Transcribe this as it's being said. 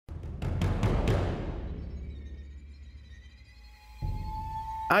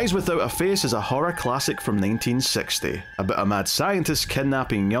Eyes Without a Face is a horror classic from 1960, about a mad scientist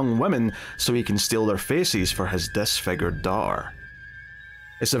kidnapping young women so he can steal their faces for his disfigured daughter.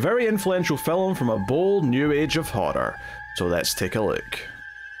 It's a very influential film from a bold new age of horror, so let's take a look.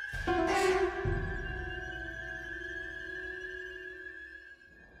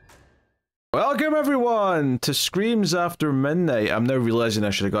 Welcome everyone to Screams After Midnight. I'm now realising I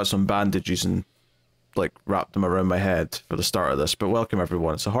should have got some bandages and wrapped them around my head for the start of this, but welcome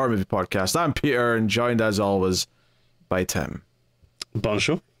everyone. It's a horror movie podcast. I'm Pierre, and joined as always by Tim.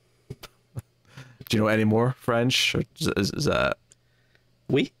 Bonjour. Do you know any more French? Or is that...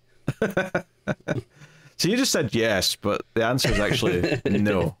 Oui? So you just said yes, but the answer is actually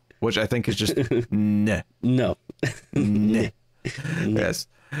no, which I think is just nah. No. Nah. Yes.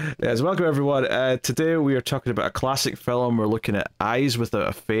 Yes, welcome everyone. Today we are talking about a classic film. We're looking at Eyes Without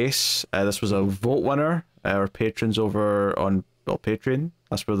a Face. This was a vote winner. Our patrons over on Patreon.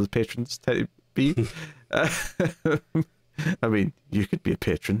 That's where the patrons tend to be. I mean, you could be a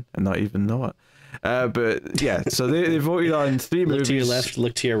patron and not even know it. But yeah, so they voted on three movies. Look to your left,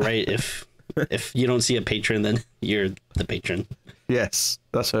 look to your right. If you don't see a patron, then you're the patron. Yes,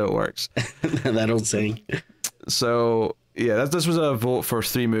 that's how it works. That old saying. So yeah, this was a vote for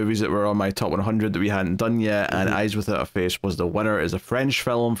three movies that were on my top 100 that we hadn't done yet, and Eyes Without a Face was the winner. It's a French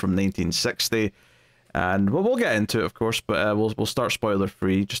film from 1960, and we'll get into it, of course, but we'll start spoiler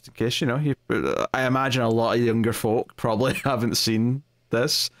free just in case, you know. I imagine a lot of younger folk probably haven't seen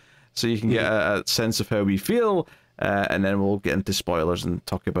this, so you can get a sense of how we feel, and then we'll get into spoilers and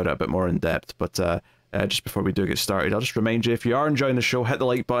talk about it a bit more in depth. But just before we do get started, I'll just remind you, if you are enjoying the show, hit the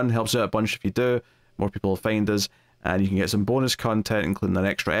like button. Helps out a bunch if you do. More people will find us. And you can get some bonus content, including an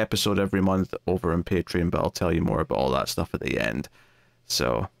extra episode every month over on Patreon, but I'll tell you more about all that stuff at the end.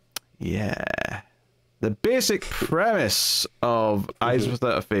 So, yeah. The basic premise of Eyes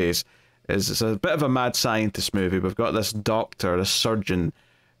Without a Face is it's a bit of a mad scientist movie. We've got this doctor, this surgeon,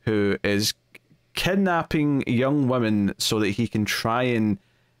 who is kidnapping young women so that he can try and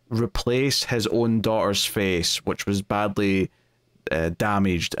replace his own daughter's face, which was badly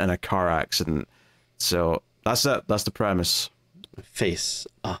damaged in a car accident. So... that's it. That's the premise. Face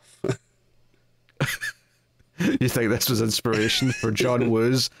off. You think this was inspiration for John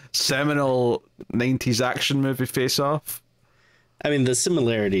Woo's seminal 90s action movie Face Off? I mean, the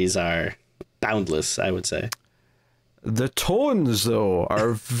similarities are boundless, I would say. The tones, though,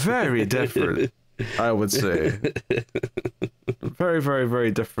 are very different, I would say. Very, very, very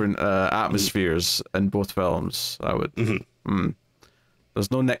different atmospheres in both films, I would.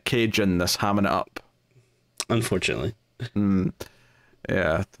 There's no Nick Cage in this hamming it up. Unfortunately.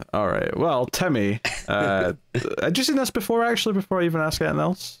 Yeah. All right. Well, Timmy, had you seen this before, actually, before I even ask anything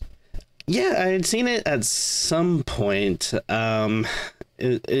else? Yeah, I had seen it at some point.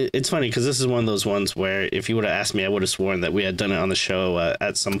 It's funny because this is one of those ones where if you would have asked me, I would have sworn that we had done it on the show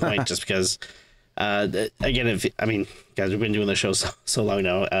at some point, just because, again, guys, we've been doing the show so long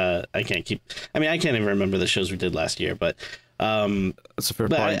now. I can't even remember the shows we did last year, but... that's a fair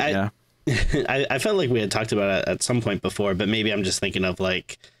point, yeah. I felt like we had talked about it at some point before, but maybe I'm just thinking of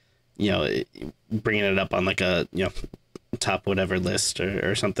bringing it up on a top whatever list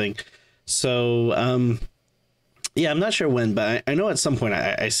or something. So yeah, I'm not sure when, but I know at some point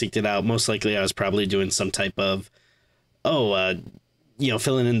I seeked it out. Most likely I was probably doing some type of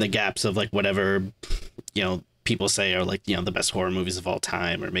filling in the gaps of whatever people say are the best horror movies of all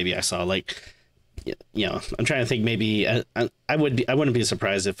time, or maybe I saw I'm trying to think. Maybe I wouldn't be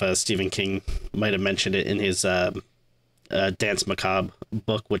surprised if Stephen King might have mentioned it in his Dance Macabre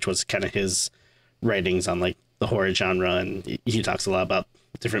book, which was kind of his writings on the horror genre, and he talks a lot about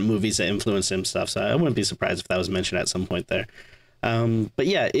different movies that influenced him stuff. So I wouldn't be surprised if that was mentioned at some point there. But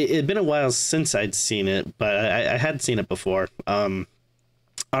yeah, it'd been a while since I'd seen it, but I had seen it before.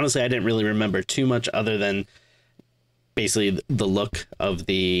 Honestly, I didn't really remember too much other than basically the look of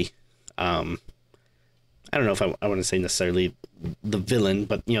the I don't know if I want to say necessarily the villain,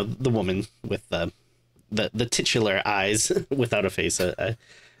 but the woman with the titular eyes without a face, I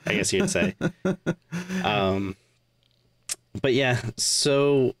guess you'd say. But yeah,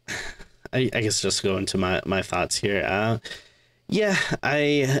 so I guess just go into my thoughts here. Yeah,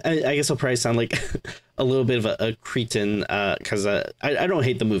 I guess I'll probably sound like a little bit of a cretin, because I don't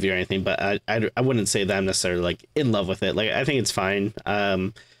hate the movie or anything, but I wouldn't say that I'm necessarily in love with it. I think it's fine.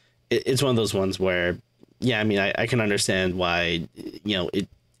 It's one of those ones where, yeah, I mean, I can understand why, it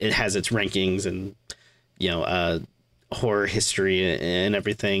has its rankings and, horror history and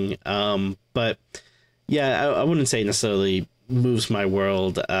everything. But yeah, I wouldn't say necessarily moves my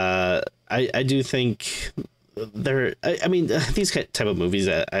world. I do think I mean, these type of movies,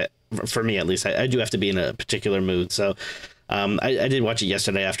 for me at least, I do have to be in a particular mood. So I did watch it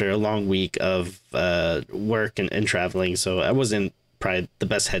yesterday after a long week of work and traveling, so I wasn't probably the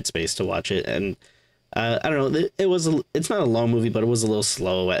best headspace to watch it. And I don't know, it's not a long movie, but it was a little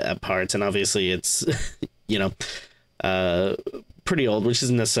slow at parts, and obviously it's you know, pretty old, which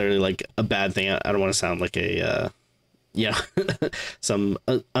isn't necessarily like a bad thing. I don't want to sound like a some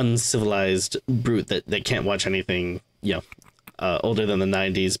uncivilized brute that can't watch anything older than the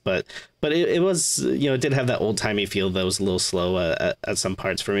 90s, but it was, it did have that old-timey feel that was a little slow at some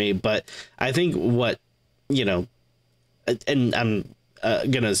parts for me. But I think what, and I'm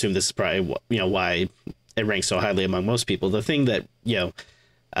gonna assume this is probably why it ranks so highly among most people, the thing that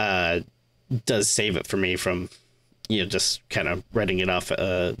does save it for me from just kind of writing it off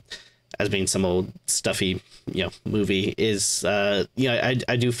as being some old stuffy movie is I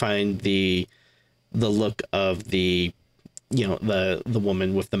do find the look of the the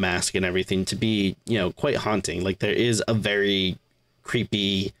woman with the mask and everything to be quite haunting. Like, there is a very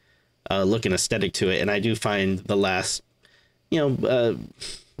creepy looking aesthetic to it, and I do find the last I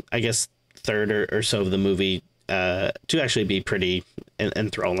guess third or so of the movie to actually be pretty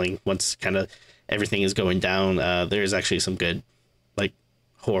enthralling. Once kind of everything is going down, there's actually some good like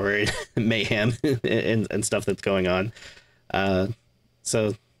horror mayhem and stuff that's going on.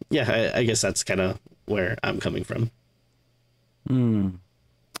 So yeah, I guess that's kind of where I'm coming from.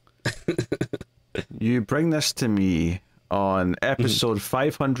 You bring this to me on episode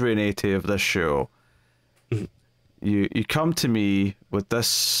 580 of this show. You come to me with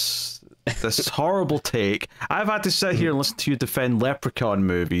this horrible take. I've had to sit here and listen to you defend Leprechaun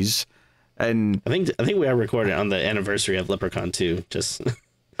movies, and I think we are recording on the anniversary of Leprechaun 2, just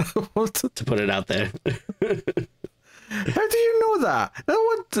to put it out there. How do you know that? No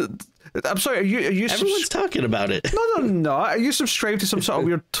one. I'm sorry. Are you? Everyone's talking about it. No, they're not. Are you subscribed to some sort of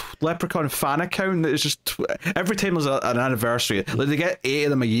weird Leprechaun fan account that is just every time there's an anniversary, like they get 8 of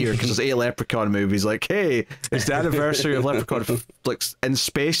them a year because there's 8 Leprechaun movies. Like, hey, it's the anniversary of Leprechaun like in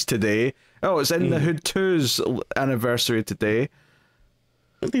space today. Oh, it's in the Hood 2's anniversary today.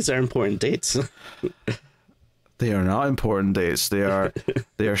 These are important dates. They are not important dates. They are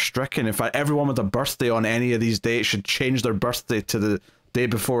stricken. In fact, everyone with a birthday on any of these dates should change their birthday to the day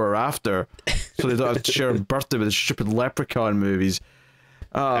before or after, so they don't have to share a birthday with the stupid Leprechaun movies.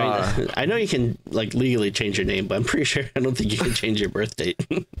 I know you can like legally change your name, but I'm pretty sure I don't think you can change your birth date.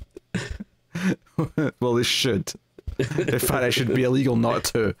 Well, they should. In fact, it should be illegal not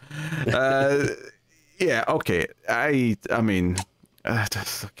to. Yeah. Okay. I mean.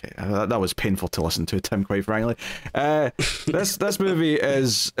 Okay, that was painful to listen to, Tim, quite frankly. This movie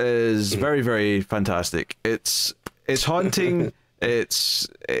is very, very fantastic. It's haunting. It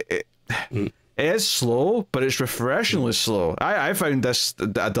is slow, but it's refreshingly slow. I found this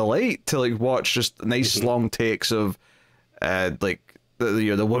a delight to like watch just nice long takes of like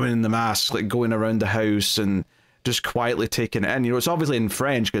the woman in the mask like going around the house and just quietly taking it in. It's obviously in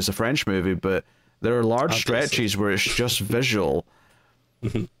French because it's a French movie, but there are large stretches where it's just visual.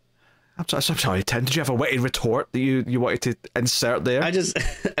 I'm sorry, Tim. Did you have a witty retort that you wanted to insert there? I just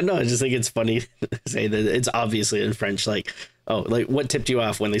think it's funny to say that it's obviously in French. Like, oh, like what tipped you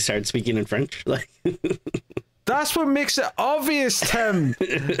off when they started speaking in French? Like, that's what makes it obvious, Tim.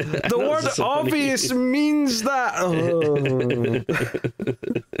 The word so obvious funny. Means that.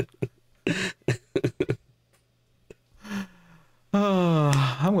 Oh,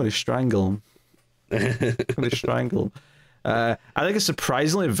 I'm going to strangle him. I think it's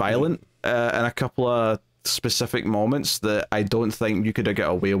surprisingly violent in a couple of specific moments that I don't think you could get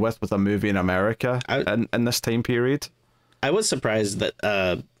away with a movie in America in this time period. I was surprised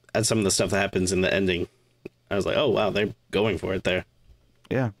that at some of the stuff that happens in the ending. I was like, oh wow, they're going for it there.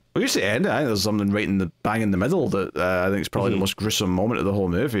 Yeah. Well, you see the end, I think there's something right in the bang in the middle that I think is probably the most gruesome moment of the whole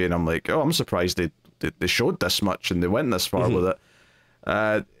movie, and I'm like, oh, I'm surprised they showed this much and they went this far with it.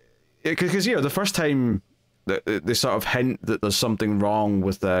 Because the first time they sort of hint that there's something wrong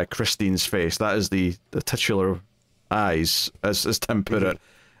with Christine's face. That is the titular eyes, as Tim put it.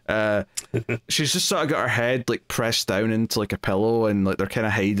 She's just sort of got her head like pressed down into like a pillow, and like they're kind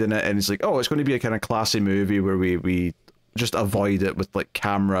of hiding it, and it's like, oh, it's going to be a kind of classy movie where we just avoid it with like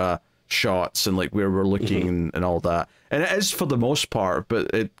camera shots and like where we're looking and all that. And it is for the most part, but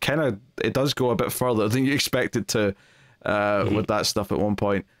it does go a bit further than you expect it to with that stuff at one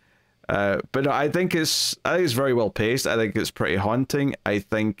point. But no, I think it's very well paced. I think it's pretty haunting. I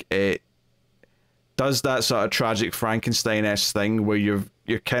think it does that sort of tragic Frankenstein-esque thing where you're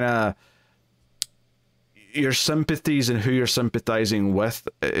kind of your sympathies and who you're sympathizing with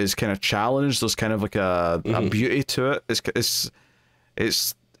is kind of challenged. There's kind of like a beauty to it.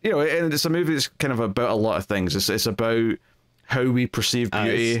 It's you know, and it's a movie that's kind of about a lot of things. It's about how we perceive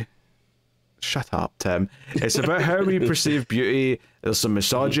beauty. Shut up, Tim. It's about how we perceive beauty. There's some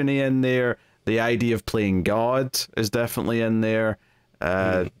misogyny in there. The idea of playing God is definitely in there.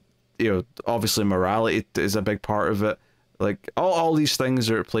 You know, obviously morality is a big part of it. Like all these things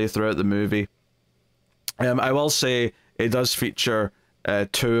are at play throughout the movie. I will say it does feature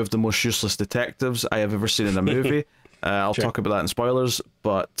two of the most useless detectives I have ever seen in a movie. I'll talk about that in spoilers,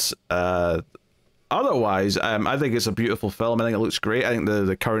 but otherwise, I think it's a beautiful film. I think it looks great. I think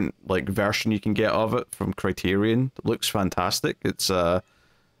the current like version you can get of it from Criterion looks fantastic. It's you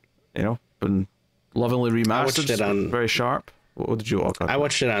know, been lovingly remastered. I watched it on very sharp. What did you walk on? I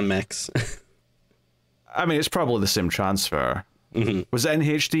watched it on Max. I mean, it's probably the same transfer. Was it in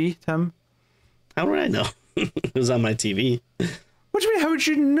HD, Tim? How would I know? It was on my TV. What do you mean? How would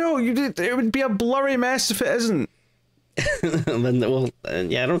you know? It would be a blurry mess if it isn't. Then, well,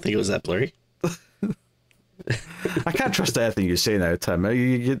 yeah, I don't think it was that blurry. I can't trust anything you say now, Tim.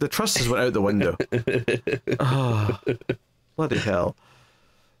 The trust has went out the window. Oh, bloody hell.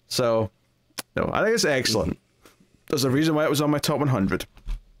 So, no, I think it's excellent. There's a reason why it was on my top 100.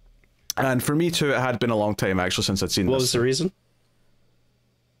 And for me too, it had been a long time actually since I'd seen this. What was the reason?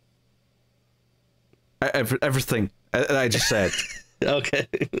 Everything that I just said. Okay.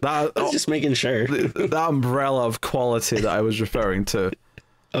 I was just making sure. That umbrella of quality that I was referring to.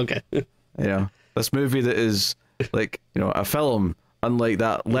 Okay. You know, this movie that is like, you know, a film, unlike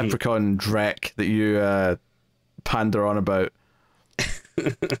that Leprechaun Drek that you pander on about.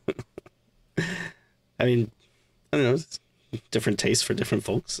 I mean, I don't know, it's different tastes for different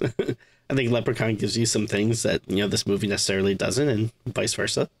folks. I think Leprechaun gives you some things that, you know, this movie necessarily doesn't, and vice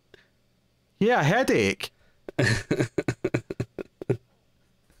versa. Yeah, headache.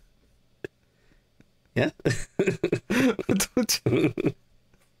 Yeah.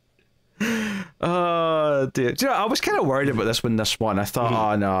 Oh dear. Do you know, I was kind of worried about this one. I thought,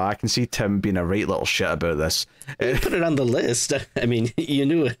 oh no, I can see Tim being a right little shit about this. You put it on the list. I mean, you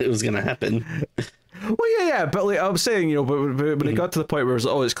knew it was gonna happen. Well, yeah, but like I was saying, you know, but when it got to the point where it was,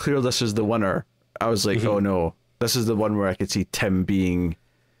 oh, it's clear this is the winner, I was like, oh no, this is the one where I could see Tim being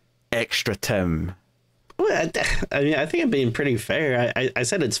extra Tim. Well, I mean, I think I'm being pretty fair. I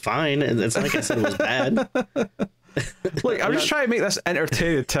said it's fine, and it's not like I said it was bad. Look, I'm just trying to make this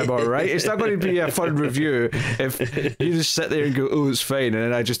entertaining, Tim, all right? It's not going to be a fun review if you just sit there and go, oh, it's fine, and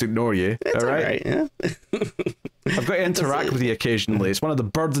then I just ignore you, it's all right? Yeah. I've got to interact with you occasionally. It's one of the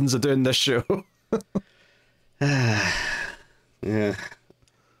burdens of doing this show. Yeah.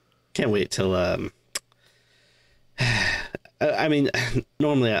 Can't wait till, I mean,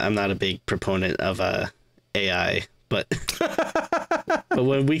 normally I'm not a big proponent of AI, but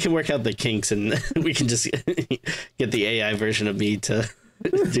when we can work out the kinks and we can just get the AI version of me to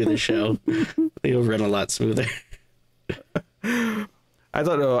do the show, it'll run a lot smoother. I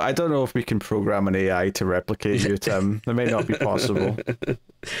don't know if we can program an AI to replicate you, Tim. That may not be possible.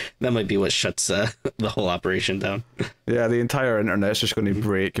 That might be what shuts the whole operation down. Yeah, the entire internet's just going to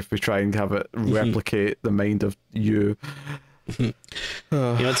break if we try and have it replicate the mind of you. You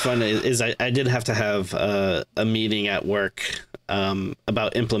know what's fun is I did have to have a meeting at work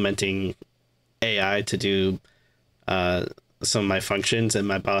about implementing AI to do some of my functions, and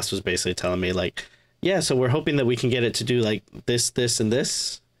my boss was basically telling me like, yeah, so we're hoping that we can get it to do like this, and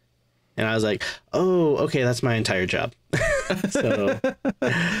this. And I was like, oh, okay, that's my entire job. So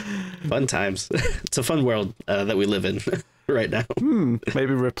fun times. It's a fun world that we live in right now.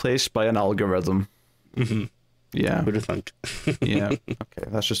 Maybe replaced by an algorithm. Yeah. Who'd have thunk? Yeah. Okay,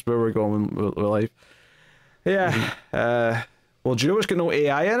 that's just where we're going with life. Yeah. Well, do you know what's got no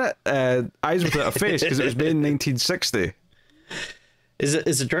AI in it? Eyes Without a Face, because it was made in 1960.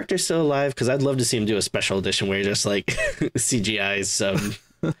 Is the director still alive? Because I'd love to see him do a special edition where he just like CGI's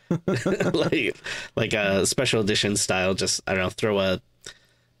like a special edition style. Just I don't know, throw a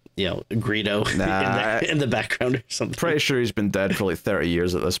Greedo in the background or something. Pretty sure he's been dead for like 30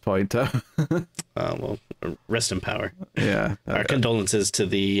 years at this point. Well, rest in power. Yeah. Our condolences to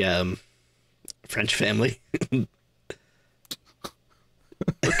the French family.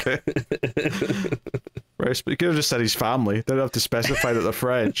 Okay. Right, but you could have just said his family. They don't have to specify that they're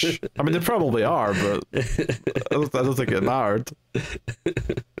French. I mean, they probably are, but I don't think it mattered.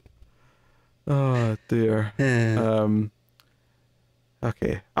 Oh dear.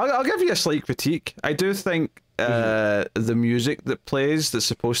 Okay, I'll give you a slight critique. I do think the music that plays that's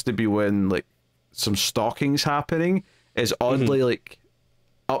supposed to be when like some stalking's happening is oddly like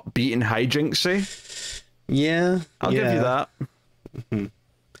upbeat and hijinksy. Yeah, I'll give you that. Mm-hmm.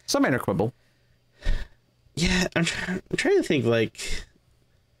 Some minor quibble. Yeah, I'm trying to think, like,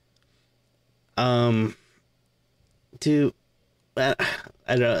 do I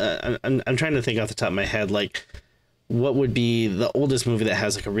don't I'm trying to think off the top of my head, like, what would be the oldest movie that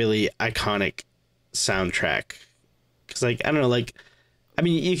has like a really iconic soundtrack? Because, like, I don't know, like, I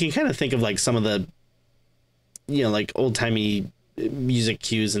mean, you can kind of think of like some of the, you know, like old timey music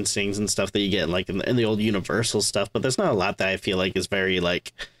cues and things and stuff that you get like in the old Universal stuff, but there's not a lot that I feel like is very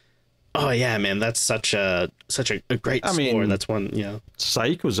like, oh yeah, man, that's such a great score. Mean, that's one, you know.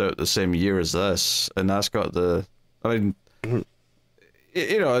 Psycho's out the same year as this, and that's got the, I mean,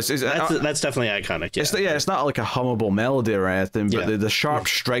 you know, that's definitely iconic. Yeah. It's not like a hummable melody or anything, but the sharp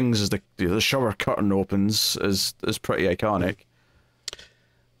strings as the shower curtain opens is pretty iconic.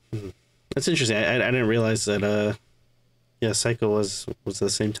 That's interesting. I didn't realize that. Yeah, Psycho was the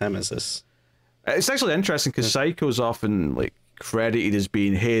same time as this. It's actually interesting because Psycho's often like credited as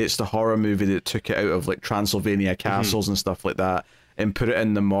being, hey, it's the horror movie that took it out of like Transylvania castles and stuff like that and put it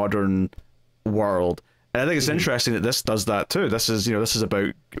in the modern world. And I think it's interesting that this does that too. This is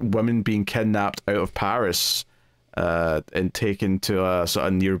about women being kidnapped out of Paris and taken to a sort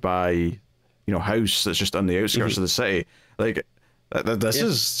of nearby, house that's just on the outskirts of the city. Like, this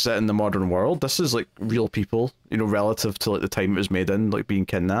is set in the modern world. This is like real people, relative to like the time it was made in, like being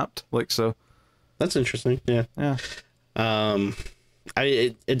kidnapped. Like, so. That's interesting. Yeah. Yeah.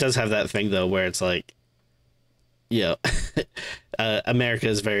 It does have that thing though, where it's like, America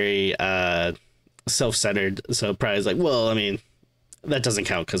is very self-centered, so probably it's like, well, I mean, that doesn't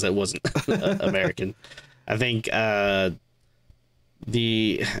count because it wasn't American. I think I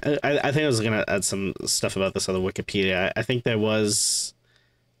think I was gonna add some stuff about this on the Wikipedia. I think they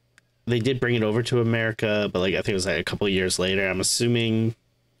did bring it over to America, but like I think it was like a couple of years later. I'm assuming.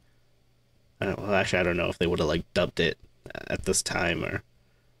 Well, actually, I don't know if they would have like dubbed it at this time or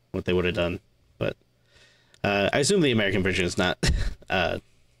what they would have done, but I assume the American version is not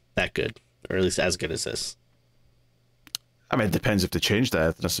that good, or at least as good as this. I mean, it depends if they changed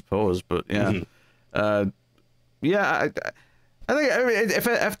that, I suppose, but yeah. I think, I mean,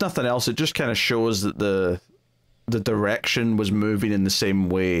 if nothing else, it just kind of shows that the direction was moving in the same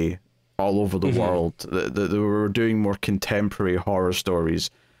way all over the world. That they were doing more contemporary horror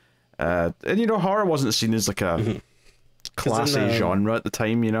stories. And, horror wasn't seen as like a classy genre at the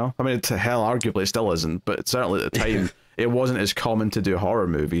time, I mean, to hell, arguably it still isn't, but certainly at the time, it wasn't as common to do horror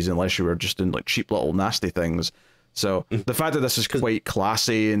movies unless you were just doing like cheap little nasty things. So the fact that this is quite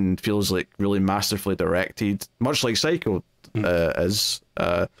classy and feels like really masterfully directed, much like Psycho is,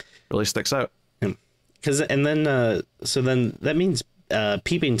 really sticks out. So then that means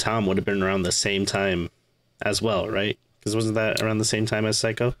Peeping Tom would have been around the same time as well, right? Because wasn't that around the same time as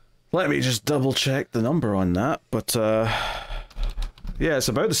Psycho? Let me just double check the number on that, but yeah, it's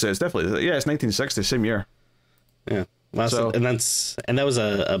about to say it's definitely, it's 1960, same year. Yeah, well, and that was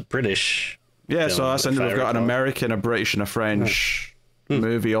a British. Yeah, so that's we've got an American, a British, and a French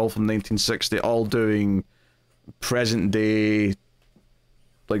movie, all from 1960, all doing present day,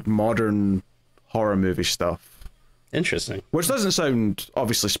 like modern horror movie stuff. Interesting. Which doesn't sound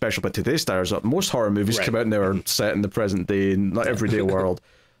obviously special by today's standards. Most horror movies come out and they were set in the present day, not everyday world.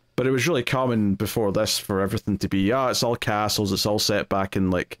 But it was really common before this for everything to be, it's all castles, it's all set back in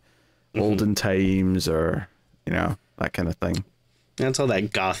like olden times or, that kind of thing. That's all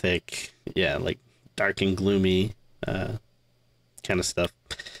that gothic, like dark and gloomy kind of stuff.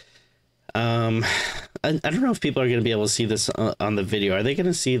 I don't know if people are going to be able to see this on the video. Are they going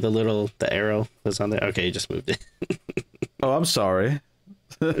to see the arrow that's on there? Okay, you just moved it. Oh, I'm sorry.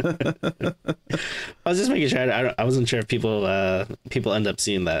 I was just making sure. I wasn't sure if people end up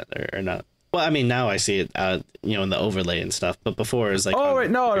seeing that or not. Well, I mean, now I see it, in the overlay and stuff. But before it was like, oh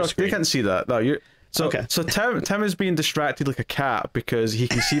wait, no, they can't see that. No, you're. So, okay. So Tim is being distracted like a cat because he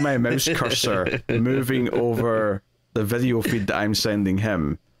can see my mouse cursor moving over the video feed that I'm sending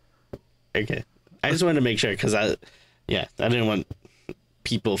him. Okay, I just wanted to make sure because I didn't want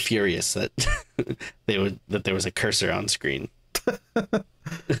people furious that that there was a cursor on screen.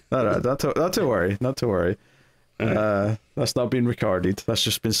 No, not to worry. That's not being recorded. That's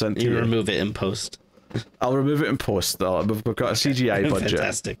just been sent to you. You remove it in post. I'll remove it in post. We've got a CGI budget.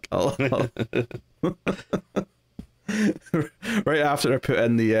 Fantastic. Right after I put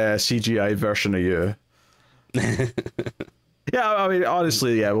in the CGI version of you. Yeah, I mean,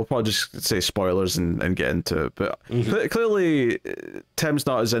 honestly, we'll probably just say spoilers and get into it. But clearly, Tim's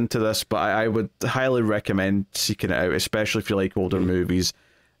not as into this, but I would highly recommend seeking it out, especially if you like older movies,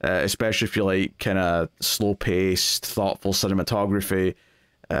 especially if you like kind of slow-paced, thoughtful cinematography.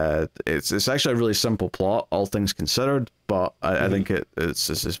 It's actually a really simple plot, all things considered, but I think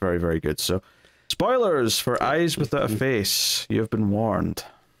it's very, very good. So, spoilers for Eyes Without a Face. You've been warned.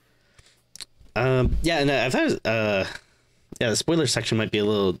 Yeah, and I thought the spoiler section might be a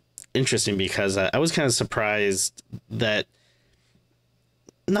little interesting because I was kind of surprised that,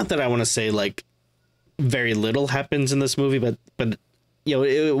 not that I want to say like very little happens in this movie, but you know,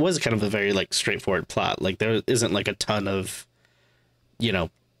 it was kind of a very like straightforward plot. Like there isn't like a ton of, you know,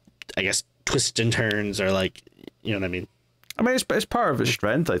 I guess twists and turns, or like, you know what I mean? I mean, it's part of its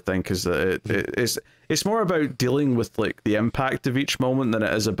strength, I think, is that it's more about dealing with like the impact of each moment than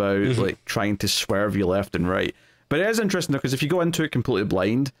it is about like trying to swerve you left and right. But it is interesting though, because if you go into it completely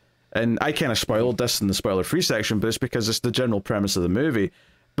blind, and I kind of spoiled this in the spoiler-free section, but it's because it's the general premise of the movie.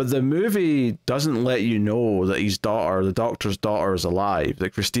 But the movie doesn't let you know that his daughter, the doctor's daughter, is alive,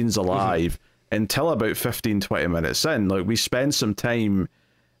 that Christine's alive, until about 15-20 minutes in. Like, we spend some time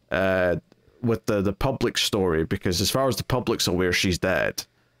with the public story, because as far as the public's aware, she's dead.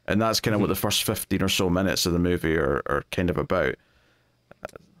 And that's kind of what the first 15 or so minutes of the movie are kind of about.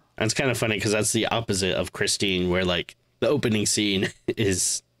 And it's kind of funny because that's the opposite of Christine, where like the opening scene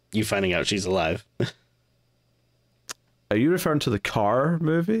is you finding out she's alive. Are you referring to the Car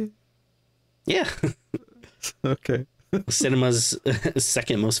movie? Yeah. Okay. Cinema's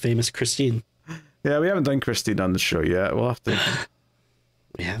second most famous Christine. Yeah, we haven't done Christine on the show yet. We'll have to.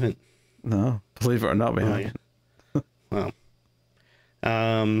 We haven't. No, believe it or not, we haven't. Yeah.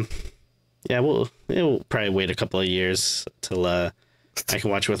 Well, yeah, we'll probably wait a couple of years till I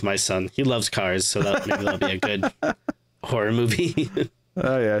can watch it with my son. He loves cars, so maybe that'll be a good horror movie.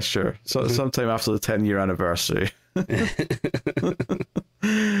 Oh yeah, sure. So sometime after the 10-year anniversary.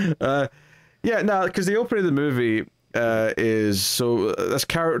 Yeah, no, because the opening of the movie is, so this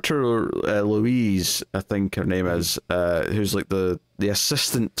character Louise, I think her name is, who's like the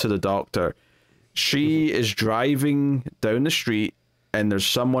assistant to the doctor. She is driving down the street, and there's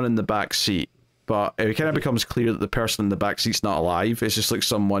someone in the back seat. But it kind of becomes clear that the person in the back seat's not alive. It's just like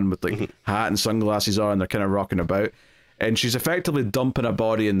someone with like hat and sunglasses on, and they're kind of rocking about. And she's effectively dumping a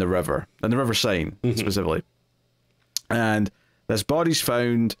body in the river Seine, specifically. And this body's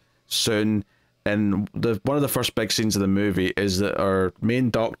found soon, and one of the first big scenes of the movie is that our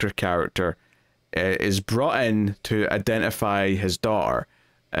main doctor character is brought in to identify his daughter,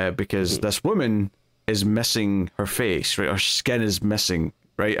 because this woman is missing her face, right? Her skin is missing,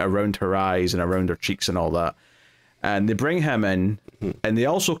 right, around her eyes and around her cheeks and all that. And they bring him in, and they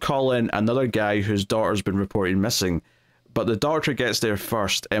also call in another guy whose daughter's been reported missing. But the doctor gets there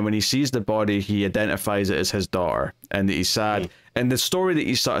first, and when he sees the body, he identifies it as his daughter, and that he's sad. And the story that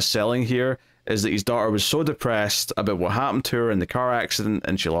he's sort of selling here is that his daughter was so depressed about what happened to her in the car accident,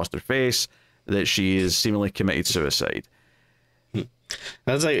 and she lost her face, that she has seemingly committed suicide.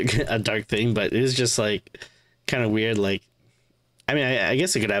 That's like a dark thing, but it is just like kind of weird. Like, I mean, I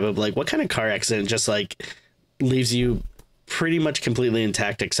guess it could happen, but like, what kind of car accident just like leaves you pretty much completely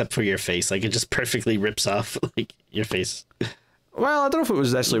intact except for your face? Like, it just perfectly rips off like your face. Well, I don't know if it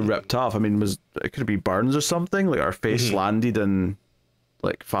was necessarily ripped off. I mean, it could be burns or something? Like our face landed in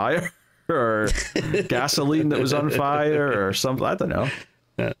like fire or gasoline that was on fire or something. I don't know.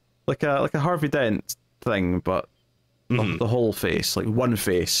 Yeah. Like a Harvey Dent thing, but the whole face, like one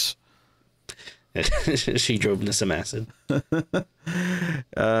face. She drove into some acid.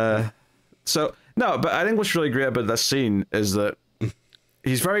 So no, but I think what's really great about this scene is that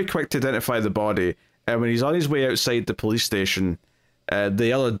he's very quick to identify the body, and when he's on his way outside the police station,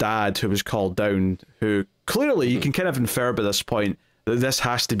 the other dad who was called down, who clearly you can kind of infer by this point that this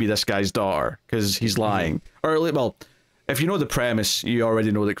has to be this guy's daughter because he's lying. Or well, if you know the premise, you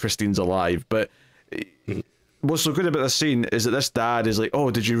already know that Christine's alive. But what's so good about this scene is that this dad is like,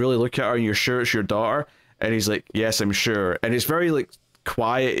 "Oh, did you really look at her and you're sure it's your daughter?" And he's like, "Yes, I'm sure." And it's very like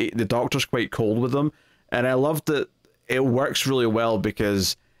quiet. The doctor's quite cold with him, and I love that it works really well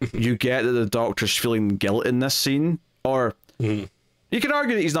because you get that the doctor's feeling guilt in this scene, or you can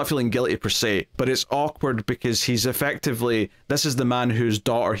argue that he's not feeling guilty per se, but it's awkward because he's effectively, this is the man whose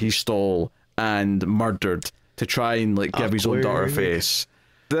daughter he stole and murdered to try and like give his own daughter a face.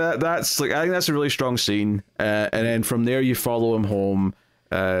 That's like, I think that's a really strong scene, and then from there you follow him home.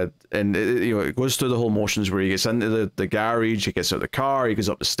 And it goes through the whole motions where he gets into the garage, he gets out of the car, he goes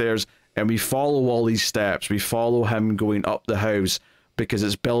up the stairs, and we follow all these steps. We follow him going up the house because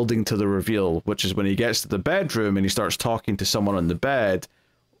it's building to the reveal, which is when he gets to the bedroom and he starts talking to someone on the bed.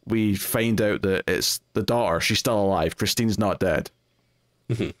 We find out that it's the daughter. She's still alive. Christine's not dead.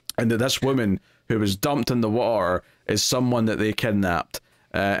 And that this woman who was dumped in the water is someone that they kidnapped.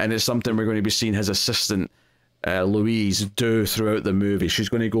 And it's something we're going to be seeing his assistant Louise do throughout the movie. She's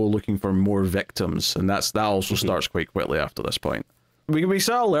going to go looking for more victims, and that also starts quite quickly after this point. We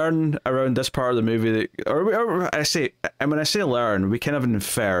sort of learn around this part of the movie that, or I say, and when I say learn, we kind of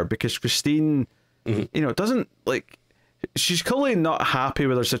infer, because Christine, you know, doesn't like. She's clearly not happy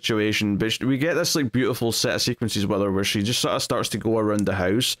with her situation, but we get this like beautiful set of sequences with her where she just sort of starts to go around the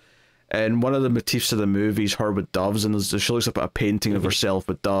house, and one of the motifs of the movie is her with doves, and she looks up at a painting of herself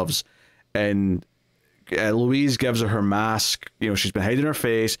with doves, and Louise gives her mask. You know, she's been hiding her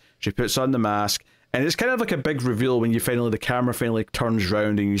face, she puts on the mask, and it's kind of like a big reveal when the camera finally turns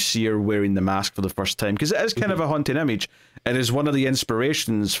round and you see her wearing the mask for the first time, because it is kind of a haunting image, and is one of the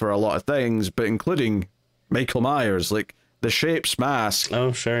inspirations for a lot of things, but including Michael Myers. Like, the Shape's mask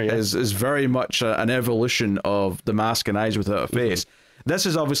is very much an evolution of the Mask and Eyes Without a Face. This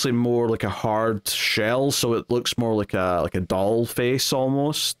is obviously more like a hard shell, so it looks more like a doll face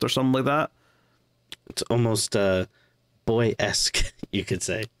almost, or something like that. It's almost boy-esque, you could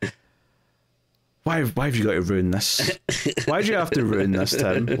say. Why have you got to ruin this? Why do you have to ruin this,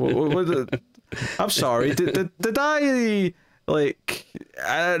 Tim? I'm sorry. Did I, like,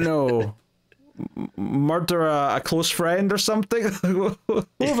 I don't know, murder a close friend or something? What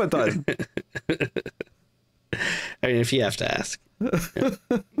have I done? I mean, if you have to ask.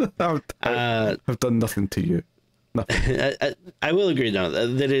 I've done nothing to you. Nothing. I will agree, though.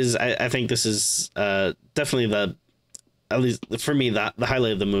 That is, I think this is definitely at least for me, the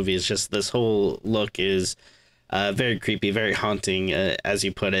highlight of the movie is just this whole look is very creepy, very haunting, as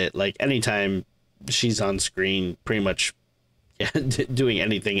you put it. Like, anytime she's on screen, pretty much doing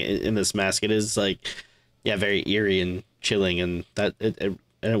anything in this mask, it is like, very eerie and chilling, and that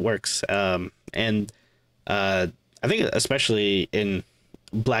it works. And I think especially in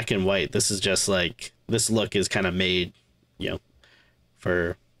black and white, this is just like, this look is kind of made,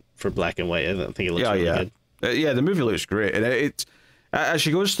 for black and white. I think it looks really good. The movie looks great, and it's as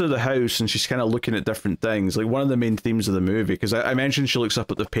she goes through the house and she's kind of looking at different things. Like, one of the main themes of the movie, because I mentioned she looks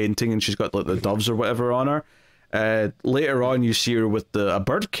up at the painting and she's got like the doves or whatever on her. Later on, you see her with a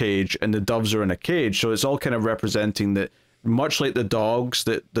bird cage, and the doves are in a cage. So it's all kind of representing that, much like the dogs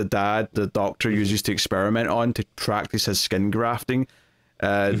that the doctor uses to experiment on to practice his skin grafting,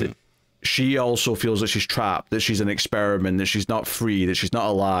 that she also feels that she's trapped, that she's an experiment, that she's not free, that she's not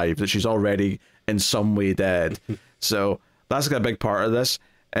alive, that she's already in some way dead. So that's like a big part of this.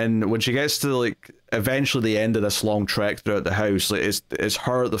 And when she gets to like eventually the end of this long trek throughout the house, like it's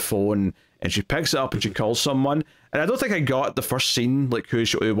her at the phone, and she picks it up and she calls someone. And I don't think I got the first scene, like who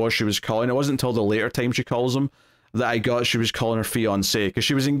it was she was calling. It wasn't until the later time she calls him that I got she was calling her fiance, because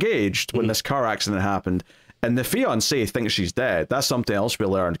she was engaged when this car accident happened. And the fiance thinks she's dead. That's something else we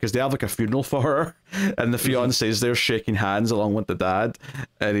learned, because they have like a funeral for her, and the fiance is there shaking hands along with the dad,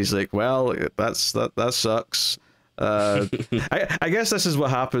 and he's like, "Well, that sucks." I guess this is what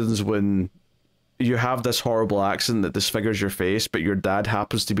happens when you have this horrible accident that disfigures your face, but your dad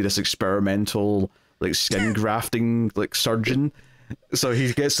happens to be this experimental like skin grafting like surgeon. So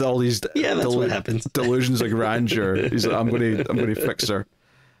he gets all these that's what happens. Delusions of grandeur. He's like, I'm gonna fix her.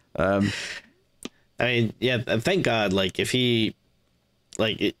 I mean, thank God. Like, if he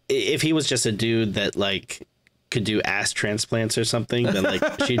was just a dude that like could do ass transplants or something, then like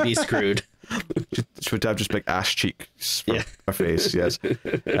she'd be screwed. She would have just big ass cheeks for her face. Yes.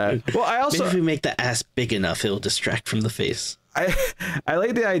 Well, I also, maybe if we make the ass big enough, it'll distract from the face. I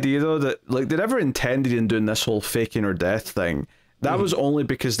like the idea though that like they never intended in doing this whole faking her death thing. That was only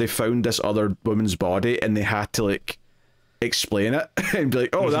because they found this other woman's body and they had to like explain it and be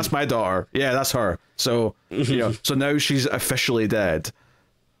like, oh, that's my daughter. Yeah, that's her. So so now she's officially dead.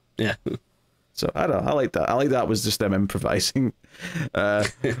 Yeah. So I don't know. I like that. I like that was just them improvising.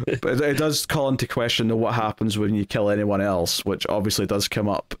 But it does call into question what happens when you kill anyone else, which obviously does come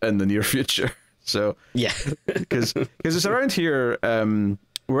up in the near future. So yeah, because it's around here,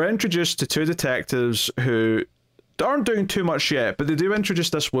 we're introduced to two detectives who aren't doing too much yet, but they do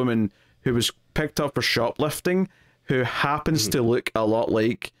introduce this woman who was picked up for shoplifting, who happens to look a lot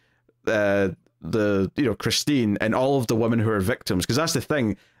like Christine and all of the women who are victims, because that's the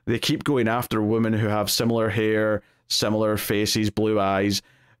thing, they keep going after women who have similar hair, similar faces, blue eyes,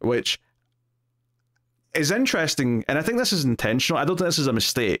 which is interesting, and I think this is intentional. I don't think this is a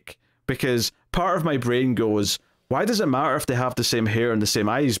mistake, because part of my brain goes, why does it matter if they have the same hair and the same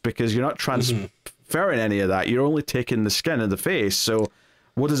eyes? Because you're not transferring any of that, you're only taking the skin and the face, so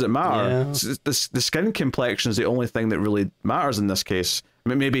what does it matter? Yeah. The skin complexion is the only thing that really matters in this case. I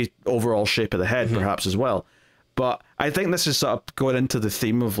mean, maybe overall shape of the head perhaps as well. But I think this is sort of going into the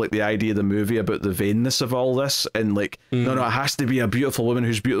theme of like the idea of the movie about the vainness of all this, and like, no, it has to be a beautiful woman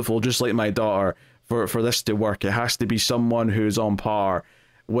who's beautiful just like my daughter, for this to work. It has to be someone who's on par.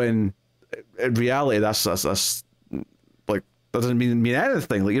 When in reality, that's like that doesn't mean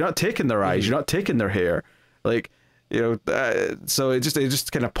anything. Like, you're not taking their eyes, you're not taking their hair. Like, you know, so it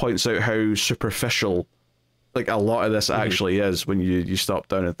just kind of points out how superficial like a lot of this actually is when you stop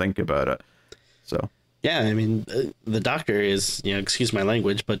down and think about it. So yeah, I mean, the doctor is, you know, excuse my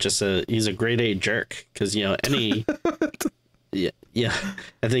language, but just he's a grade A jerk, because, you know, any yeah,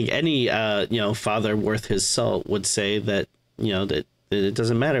 I think any you know, father worth his salt would say that, you know, that it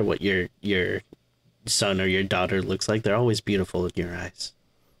doesn't matter what your son or your daughter looks like, they're always beautiful in your eyes.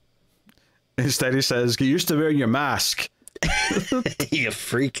 Instead he says, get used to wearing your mask. You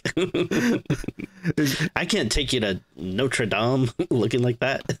freak. I can't take you to Notre Dame looking like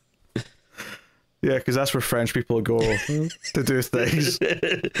that. Yeah, because that's where French people go to do things.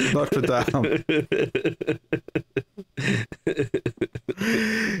 Notre Dame.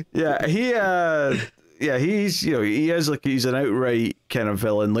 He's, you know, he is like, he's an outright kind of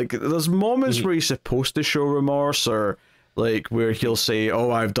villain. Like, there's moments where he's supposed to show remorse, or like where he'll say,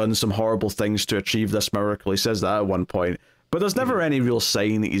 oh, I've done some horrible things to achieve this miracle. He says that at one point. But there's never any real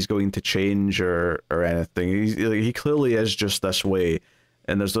sign that he's going to change or anything. He clearly is just this way.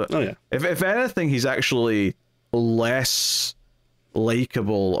 And there's if anything, he's actually less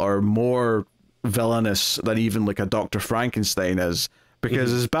likable or more villainous than even like a Dr. Frankenstein is.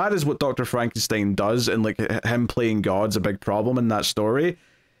 Because as bad as what Dr. Frankenstein does, and like him playing God's a big problem in that story,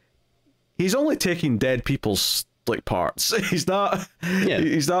 he's only taking dead people's like parts. He's not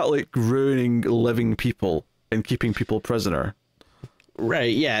like ruining living people and keeping people prisoner.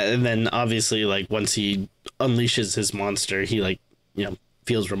 Right, yeah, and then obviously, like, once he unleashes his monster, he, like, you know,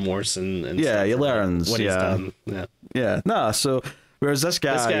 feels remorse and yeah, he learns what he's done. Nah, so whereas this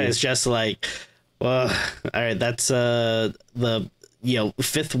guy is just like, well, all right, that's the, you know,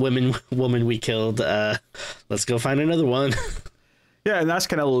 fifth woman we killed, let's go find another one. Yeah, and that's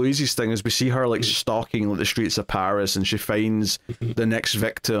kind of Louise's thing, is we see her like stalking like the streets of Paris, and she finds the next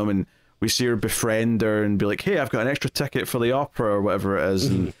victim, and we see her befriend her and be like, hey, I've got an extra ticket for the opera or whatever it is.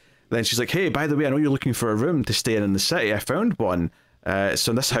 And then she's like, hey, by the way, I know you're looking for a room to stay in the city. I found one.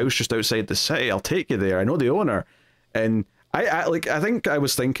 So in this house just outside the city, I'll take you there. I know the owner. And I think I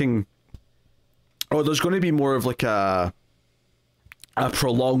was thinking, oh, there's going to be more of like a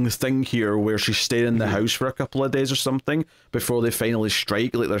prolonged thing here where she's staying in the house for a couple of days or something before they finally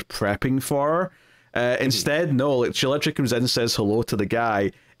strike, like they're prepping for her. Instead, no, like she literally comes in and says hello to the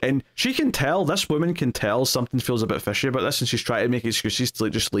guy. And she can tell, this woman can tell something feels a bit fishy about this, and she's trying to make excuses to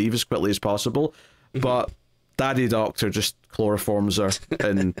like just leave as quickly as possible. But Daddy Doctor just chloroforms her,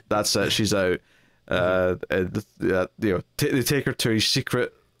 and that's it. She's out. You know, they take her to his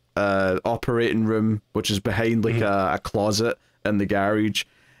secret operating room, which is behind like a closet in the garage,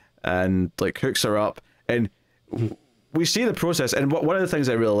 and like hooks her up. And we see the process. And one of the things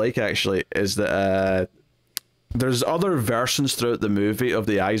I really like actually is that there's other versions throughout the movie of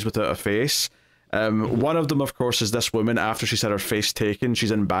the eyes without a face. One of them, of course, is this woman after she's had her face taken.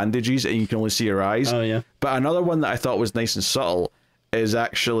 She's in bandages and you can only see her eyes. Oh, yeah. But another one that I thought was nice and subtle is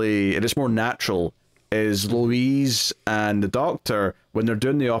actually, and it's more natural, is Louise and the doctor, when they're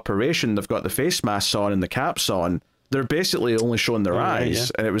doing the operation, they've got the face masks on and the caps on. They're basically only showing their eyes.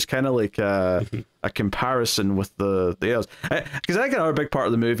 Yeah. And it was kind of like a comparison with the others. Because I think another big part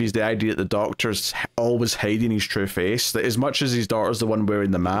of the movie is the idea that the doctor's always hiding his true face. That as much as his daughter's the one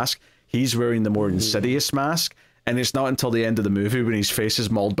wearing the mask, he's wearing the more insidious mask. And it's not until the end of the movie when his face is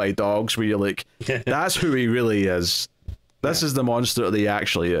mauled by dogs where you're like, that's who he really is. This is the monster that he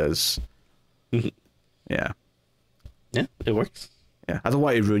actually is. Yeah. Yeah, it works. Yeah, I don't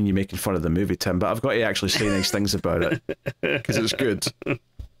want to ruin you making fun of the movie, Tim, but I've got to actually say nice things about it because it's good.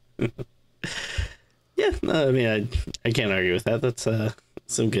 Yeah, no, I mean, I can't argue with that. That's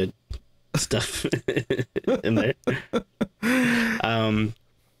some good stuff in there.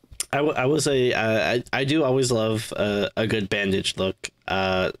 I will say I do always love a good bandage look.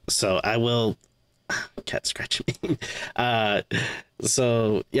 So I will. Cat scratching me.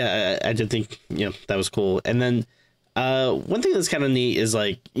 So yeah, I did think that was cool. And then one thing that's kind of neat is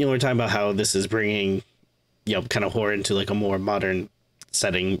like we're talking about how this is bringing kind of horror into like a more modern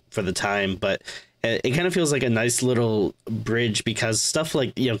setting for the time, but it kind of feels like a nice little bridge because stuff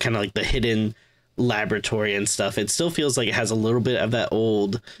like kind of like the hidden laboratory and stuff, it still feels like it has a little bit of that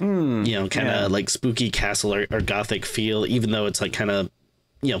old kind of like spooky castle or gothic feel, even though it's like kind of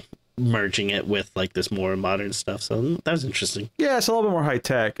merging it with like this more modern stuff. So that was interesting. Yeah, it's a little bit more high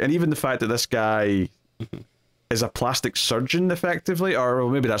tech, and even the fact that this guy is a plastic surgeon effectively, or well,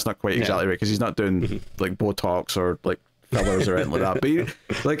 maybe that's not quite exactly right because he's not doing like Botox or like fillers or anything like that.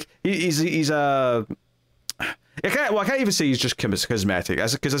 But he's a. I can't even say he's just cosmetic,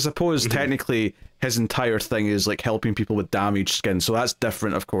 because I suppose technically his entire thing is like helping people with damaged skin, so that's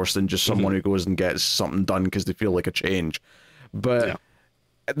different, of course, than just someone who goes and gets something done because they feel like a change. But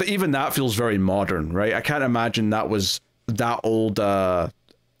even that feels very modern, right? I can't imagine that was that old.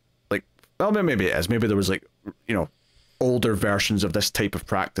 Like, well, maybe it is. Maybe there was like, you know, older versions of this type of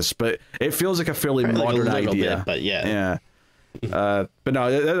practice, but it feels like a fairly modern idea. Bit, but yeah. But no,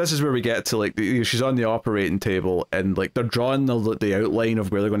 this is where we get to like she's on the operating table and like they're drawing the outline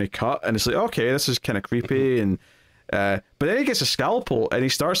of where they're going to cut, and it's like, okay, this is kind of creepy, and but then he gets a scalpel and he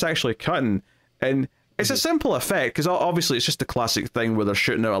starts actually cutting, and it's a simple effect because obviously it's just the classic thing where they're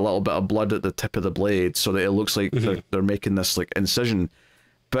shooting out a little bit of blood at the tip of the blade so that it looks like they're making this like incision.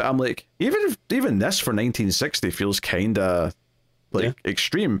 But I'm like, even this for 1960 feels kind of like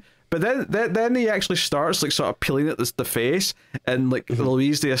extreme. But then he actually starts like sort of peeling at the face, and like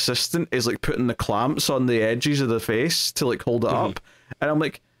Louise, the assistant, is like putting the clamps on the edges of the face to like hold it up, and I'm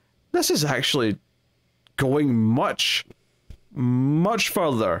like, this is actually going much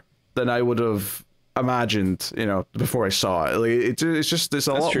further than I would have imagined, you know, before I saw it. Like it's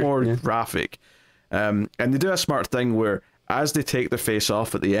a lot more graphic, and they do a smart thing where as they take the face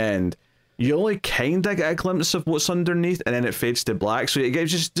off at the end, you only kind of get a glimpse of what's underneath, and then it fades to black. So it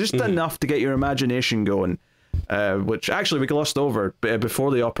gives just enough to get your imagination going, which actually we glossed over. Before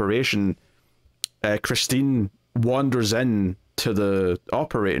the operation, Christine wanders in to the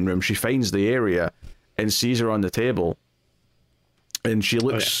operating room. She finds the area and sees her on the table, and she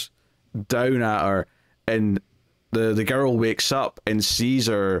looks down at her, and the girl wakes up and sees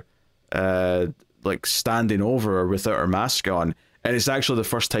her like standing over her without her mask on. And it's actually the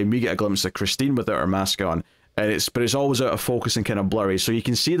first time we get a glimpse of Christine without her mask on, and it's always out of focus and kind of blurry. So you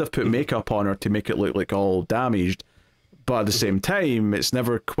can see they've put makeup on her to make it look like all damaged, but at the same time, it's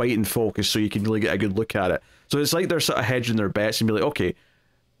never quite in focus, so you can really get a good look at it. So it's like they're sort of hedging their bets and be like, okay,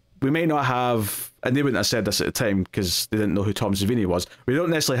 we may not have, and they wouldn't have said this at the time because they didn't know who Tom Savini was. We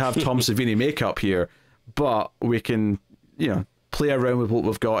don't necessarily have Tom Savini makeup here, but we can, you know, play around with what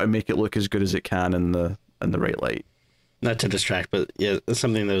we've got and make it look as good as it can in the right light. Not to distract, but yeah,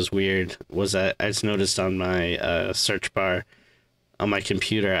 something that was weird was that I just noticed on my search bar on my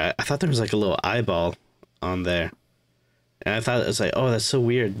computer, I thought there was like a little eyeball on there. And I thought it was like, oh, that's so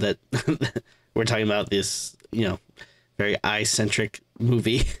weird that we're talking about this, you know, very eye-centric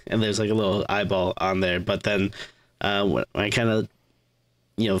movie, and there's like a little eyeball on there. But then when I kind of,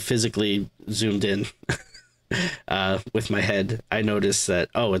 you know, physically zoomed in with my head, I noticed that,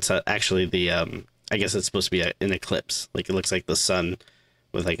 oh, it's actually the... I guess it's supposed to be an eclipse. Like it looks like the sun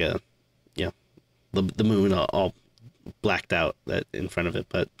with like a, you know, the moon all blacked out that in front of it.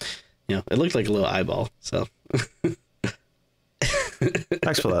 But, you know, it looked like a little eyeball. So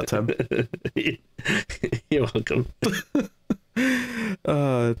thanks for that, Tim. You're welcome.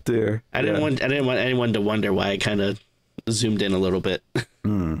 Oh dear. I didn't want anyone to wonder why I kind of zoomed in a little bit.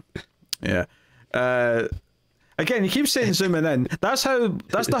 Yeah. Again, you keep saying zooming in. That's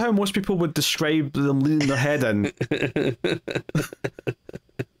not how most people would describe them leaning their head in.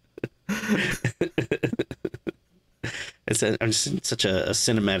 I'm just in such a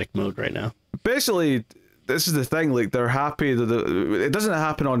cinematic mode right now. Basically, this is the thing. Like they're happy that it doesn't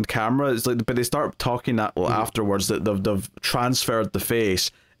happen on camera. It's like, but they start talking afterwards that they've transferred the face,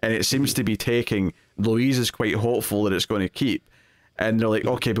 and it seems to be taking. Louise is quite hopeful that it's going to keep. And they're like,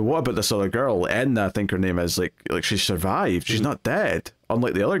 okay, but what about this other girl? Edna, I think her name is, like she survived. She's not dead,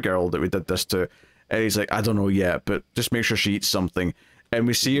 unlike the other girl that we did this to. And he's like, I don't know yet, but just make sure she eats something. And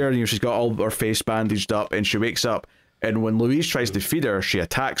we see her, you know, she's got all her face bandaged up, and she wakes up. And when Louise tries to feed her, she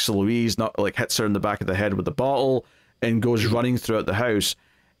attacks Louise, not like hits her in the back of the head with the bottle, and goes running throughout the house.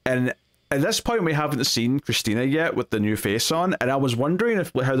 And at this point, we haven't seen Christina yet with the new face on, and I was wondering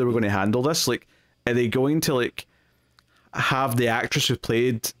how they were going to handle this. Like, are they going to like have the actress who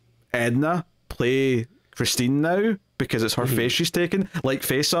played Edna play Christine now because it's her face she's taken, like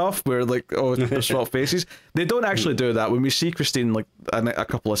Face Off, where like, oh, they're swap faces? They don't actually do that. When we see Christine like in a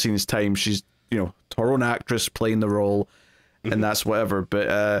couple of scenes time, she's, you know, her own actress playing the role, and that's whatever.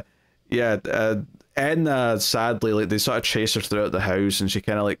 But Edna, sadly, like they sort of chase her throughout the house, and she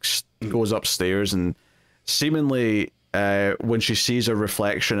kind of like goes upstairs, and seemingly when she sees her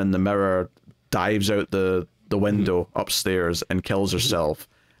reflection in the mirror, dives out the window upstairs and kills herself,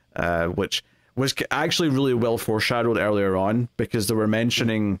 which was actually really well foreshadowed earlier on, because they were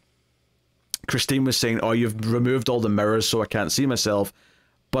mentioning, Christine was saying, oh, you've removed all the mirrors so I can't see myself,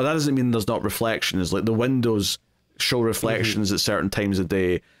 but that doesn't mean there's not reflections. Like the windows show reflections at certain times of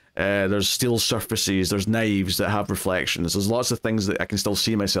day, There's steel surfaces, there's knives that have reflections, there's lots of things that I can still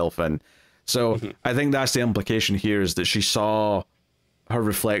see myself in. So I think that's the implication here, is that she saw her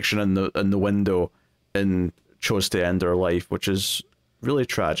reflection in the window and chose to end her life, which is really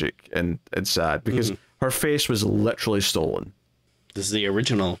tragic and sad, because her face was literally stolen. This is the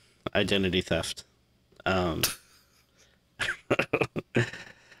original identity theft. Yeah,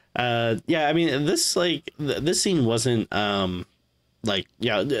 I mean, this scene wasn't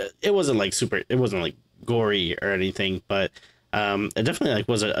it wasn't like super, it wasn't like gory or anything, but it definitely like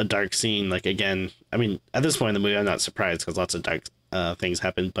was a dark scene. Like, again, I mean, at this point in the movie, I'm not surprised because lots of dark things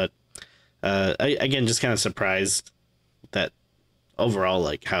happen, but again, just kind of surprised that overall,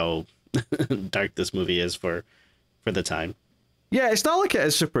 like, how dark this movie is for the time. Yeah, it's not like it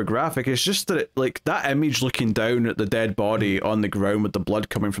is super graphic. It's just that, like, that image looking down at the dead body on the ground with the blood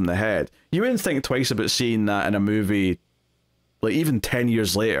coming from the head, you wouldn't think twice about seeing that in a movie, like, even 10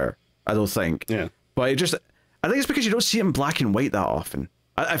 years later, I don't think. Yeah. But I think it's because you don't see it in black and white that often.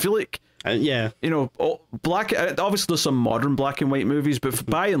 I feel like, yeah, you know, black, obviously there's some modern black and white movies, but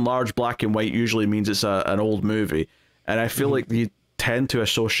by and large, black and white usually means it's an old movie. And I feel like you tend to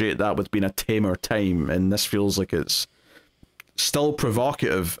associate that with being a tamer time, and this feels like it's still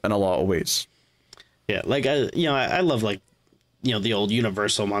provocative in a lot of ways. Yeah, like, I love, like, the old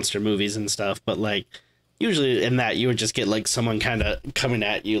Universal monster movies and stuff, but, like, usually in that you would just get, like, someone kind of coming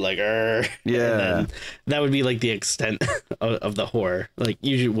at you, like, yeah, and then that would be, like, the extent of the horror. Like,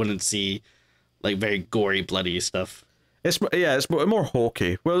 you usually wouldn't see, like, very gory, bloody stuff. It's more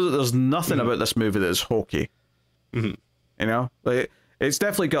hokey. Well, there's nothing about this movie that is hokey. You know, like, it's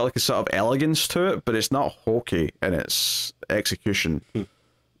definitely got, like, a sort of elegance to it, but it's not hokey in its execution,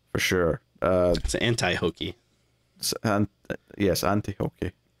 for sure. It's anti-hokey. Yes,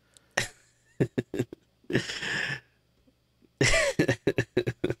 anti-hokey.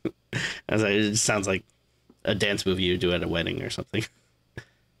 It sounds like a dance movie you do at a wedding or something.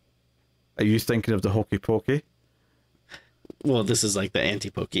 Are you thinking of the hokey pokey? Well, this is like the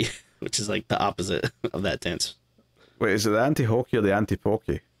anti-pokey, which is like the opposite of that dance. Wait, is it the anti-hokey or the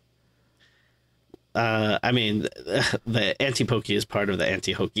anti-pokey? I mean, the anti-pokey is part of the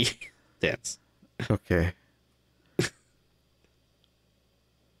anti-hokey dance. Okay.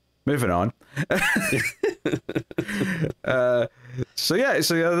 Moving on. So yeah,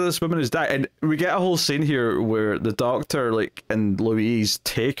 this woman is died, and we get a whole scene here where the doctor, like, and Louise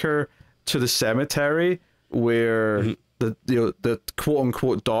take her to the cemetery where the quote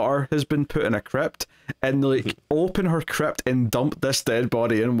unquote daughter has been put in a crypt, and they, like, open her crypt and dump this dead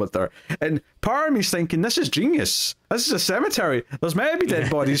body in with her. And part of me's thinking, this is genius. This is a cemetery. There's meant to be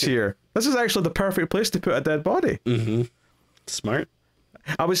dead bodies here. This is actually the perfect place to put a dead body. Smart.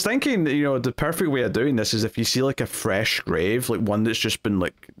 I was thinking that, you know, the perfect way of doing this is if you see, like, a fresh grave, like one that's just been,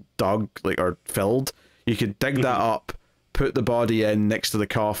 like, dug, like, or filled, you could dig that up, put the body in next to the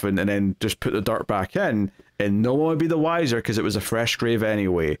coffin, and then just put the dirt back in, and no one would be the wiser because it was a fresh grave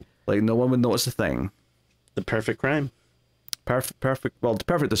anyway. Like, no one would notice a thing. The perfect crime. Perfect. Well, the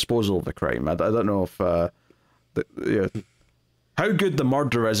perfect disposal of the crime. I don't know if how good the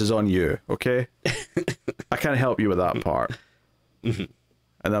murder is on you. Okay, I can't help you with that part.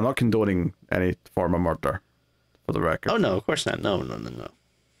 And I'm not condoning any form of murder, for the record. Oh no, of course not. No. No,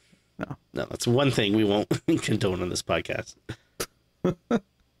 that's one thing we won't condone on this podcast.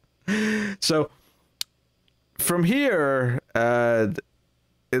 So from here,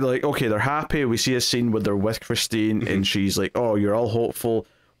 like, okay, they're happy. We see a scene where they're with Christine, and she's like, "Oh, you're all hopeful.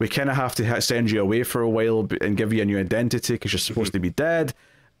 We kind of have to send you away for a while and give you a new identity because you're supposed to be dead,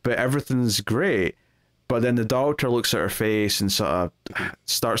 but everything's great." But then the doctor looks at her face and sort of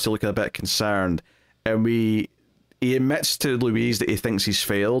starts to look a bit concerned, and he admits to Louise that he thinks he's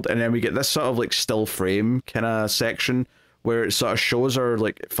failed, and then we get this sort of, like, still frame kind of section where it sort of shows her,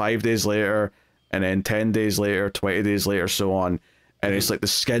 like, 5 days later, and then 10 days later, 20 days later, so on. And it's like the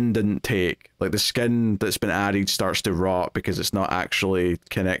skin didn't take. Like, the skin that's been added starts to rot because it's not actually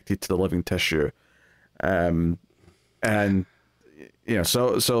connected to the living tissue. And, you know,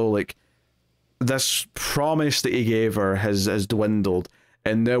 so like, this promise that he gave her has dwindled,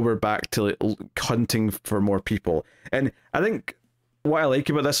 and now we're back to, like, hunting for more people. And I think what I like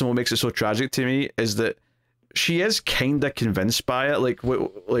about this and what makes it so tragic to me is that she is kind of convinced by it, like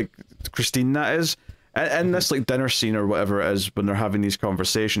Christine, that is. And this, like, dinner scene or whatever it is when they're having these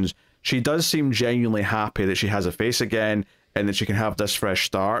conversations, she does seem genuinely happy that she has a face again and that she can have this fresh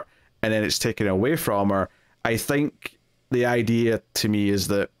start, and then it's taken away from her. I think the idea to me is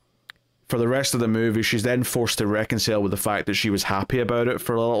that for the rest of the movie, she's then forced to reconcile with the fact that she was happy about it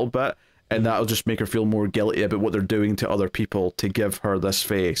for a little bit, and that'll just make her feel more guilty about what they're doing to other people to give her this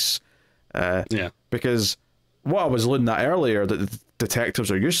face. Because what I was alluding at earlier, that the detectives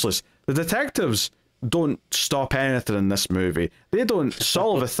are useless. The detectives don't stop anything in this movie. They don't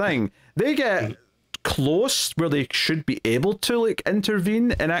solve a thing. They get close where they should be able to like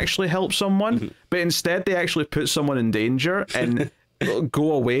intervene and actually help someone, but instead they actually put someone in danger and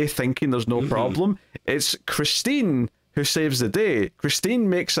go away thinking there's no problem. It's Christine who saves the day. Christine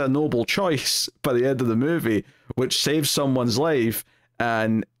makes a noble choice by the end of the movie, which saves someone's life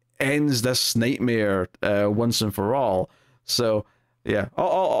and ends this nightmare once and for all. So yeah,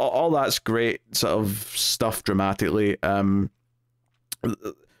 all that's great sort of stuff dramatically.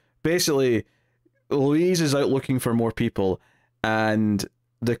 Basically, Louise is out looking for more people, and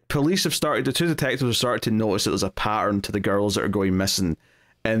the police have started, the two detectives have started to notice that there's a pattern to the girls that are going missing,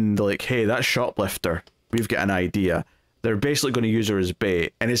 and they're like, hey, that shoplifter, we've got an idea. They're basically going to use her as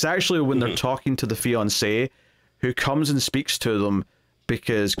bait, and it's actually when they're talking to the fiancé, who comes and speaks to them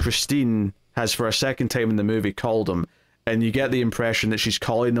because Christine has for a second time in the movie called him, and you get the impression that she's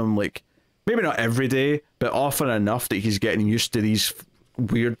calling him like, maybe not every day, but often enough that he's getting used to these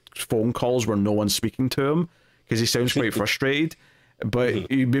weird phone calls where no one's speaking to him because he sounds quite frustrated.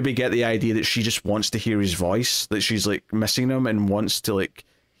 But you maybe get the idea that she just wants to hear his voice, that she's like missing him and wants to like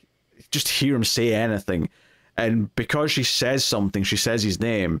just hear him say anything. And because she says something, she says his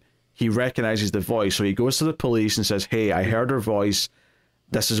name, he recognizes the voice, so he goes to the police and says, hey, I heard her voice,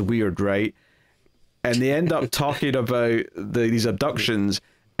 this is weird, right? And they end up talking about these abductions,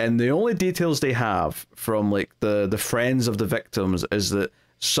 and the only details they have from like the friends of the victims is that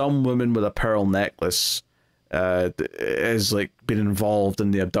some woman with a pearl necklace has like been involved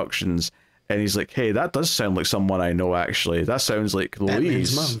in the abductions. And he's like, hey, that does sound like someone I know, actually. That sounds like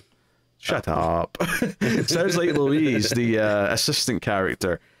Louise. Mom. Shut up. Sounds like Louise, the assistant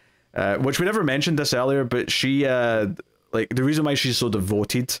character, which we never mentioned this earlier, but she like the reason why she's so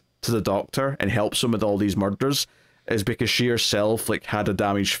devoted to the doctor and helps him with all these murders is because she herself like had a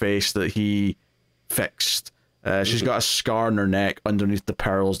damaged face that he fixed. She's got a scar on her neck underneath the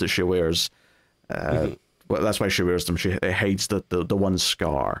pearls that she wears. Well, that's why she wears them. It hides the one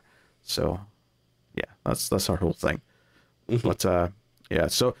scar. So yeah, that's her whole thing. But yeah,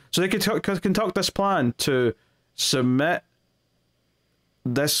 so they conduct this plan to submit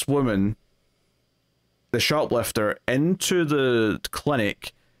this woman, the shoplifter, into the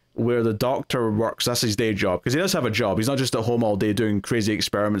clinic where the doctor works. That's his day job, because he does have a job. He's not just at home all day doing crazy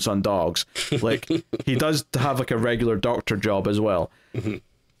experiments on dogs. Like, he does have like a regular doctor job as well.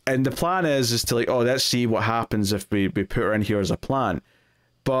 And the plan is to like, oh, let's see what happens if we put her in here as a plant.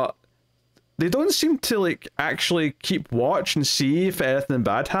 But they don't seem to like actually keep watch and see if anything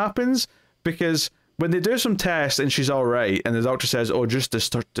bad happens, because when they do some tests and she's all right and the doctor says, oh, just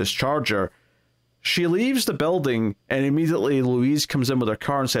discharge her, she leaves the building and immediately Louise comes in with her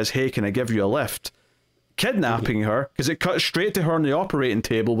car and says, hey, can I give you a lift? Kidnapping her, because it cuts straight to her on the operating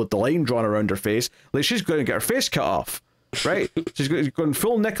table with the line drawn around her face, like she's going to get her face cut off, right? She's going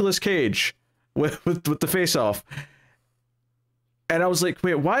full Nicolas Cage with the face off. And I was like,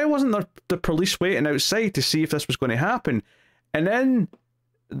 wait, why wasn't the police waiting outside to see if this was going to happen? And then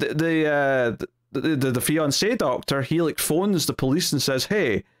the fiancé doctor, he like phones the police and says,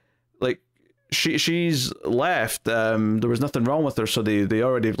 hey, like she's left. There was nothing wrong with her, so they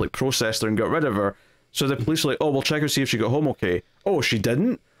already like processed her and got rid of her. So the police are like, oh, we'll check her, see if she got home okay. Oh, she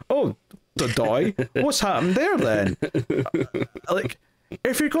didn't? Oh, the doy. What's happened there then? Like,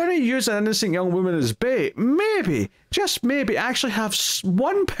 if you're going to use an innocent young woman as bait, maybe, just maybe, actually have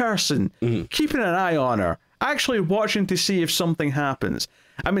one person keeping an eye on her, actually watching to see if something happens.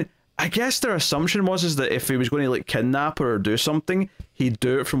 I mean, I guess their assumption was that if he was going to like kidnap her or do something, he'd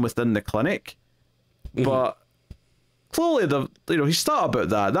do it from within the clinic. But clearly, he's thought about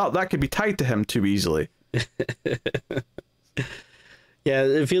that. That could be tied to him too easily. Yeah,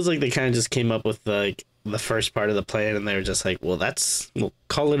 it feels like they kind of just came up with like the first part of the plan, and they were just like, well, we'll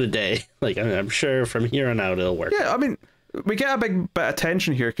call it a day. Like, I'm sure from here on out it'll work. Yeah, I mean, we get a big bit of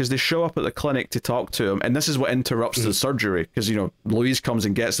tension here because they show up at the clinic to talk to him, and this is what interrupts the surgery, because Louise comes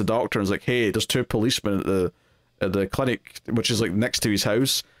and gets the doctor and is like, hey, there's two policemen at the clinic, which is like next to his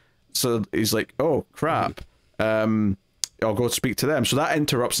house. So he's like, oh crap, I'll go speak to them. So that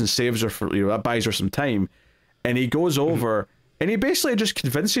interrupts and saves her that buys her some time, and he goes over. And he basically just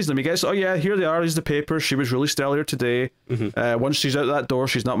convinces them. He gets, oh yeah, here they are, here's the papers. She was released earlier today. Once she's out that door,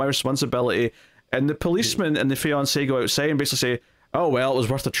 she's not my responsibility. And the policeman and the fiancé go outside and basically say, oh well, it was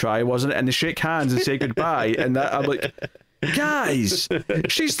worth a try, wasn't it? And they shake hands and say goodbye. And I'm like, guys,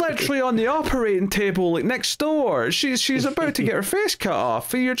 she's literally on the operating table like next door. She's about to get her face cut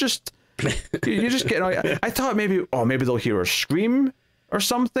off. You're just You just get. I thought maybe they'll hear her scream or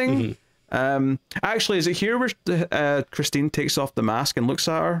something. Actually, is it here where Christine takes off the mask and looks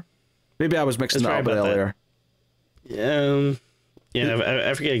at her? Maybe I was mixing that up earlier. Yeah,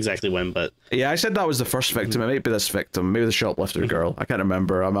 I forget exactly when, but yeah, I said that was the first victim. It might be this victim, maybe the shoplifter girl. I can't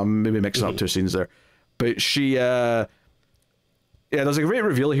remember. I'm maybe mixing up two scenes there. But she, yeah, there's a great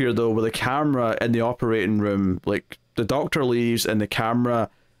reveal here though, with the camera in the operating room. Like the doctor leaves and the camera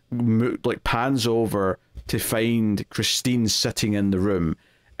like pans over to find Christine sitting in the room,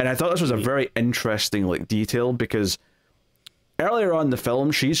 and I thought this was a very interesting like detail, because earlier on in the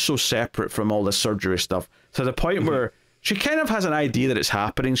film she's so separate from all the surgery stuff to the point where she kind of has an idea that it's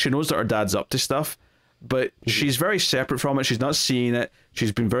happening. She knows that her dad's up to stuff, but she's very separate from it. She's not seeing it.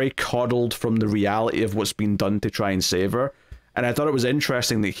 She's been very coddled from the reality of what's been done to try and save her. And I thought it was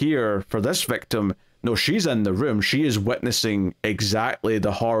interesting that here, for this victim, no, she's in the room. She is witnessing exactly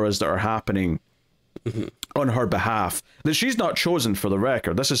the horrors that are happening on her behalf. That she's not chosen, for the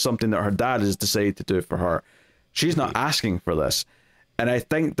record. This is something that her dad has decided to do for her. She's not asking for this. And I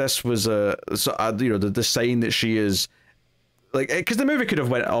think this was the sign that she is... like, because the movie could have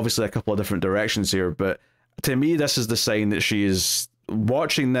went obviously a couple of different directions here, but to me this is the sign that she is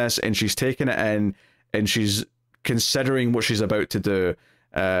watching this and she's taking it in and she's considering what she's about to do,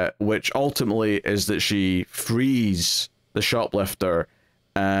 which ultimately is that she frees the shoplifter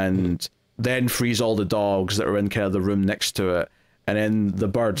and then frees all the dogs that are in kind of the room next to it, and then the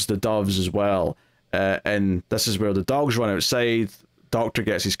birds, the doves as well, and this is where the dogs run outside. Doctor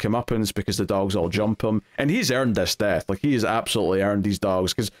gets his comeuppance because the dogs all jump him, and he's earned this death. Like, he has absolutely earned these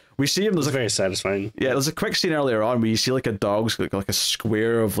dogs, because we see him. It's very satisfying. Yeah, there's a quick scene earlier on where you see like a dog's like a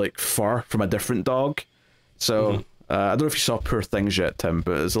square of like fur from a different dog. So I don't know if you saw Poor Things yet, Tim,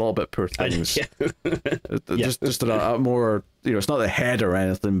 but it's a little bit Poor Things. Just a more, it's not the head or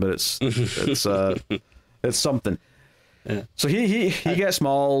anything, but it's something. Yeah. So he gets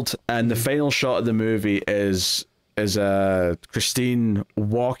mauled, and the final shot of the movie is Christine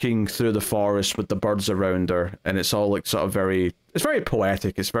walking through the forest with the birds around her, and it's all like sort of it's very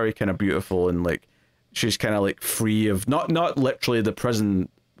poetic. It's very kind of beautiful, and like she's kind of like free of not literally the prison,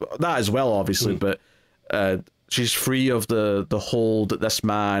 that as well obviously, but she's free of the hold that this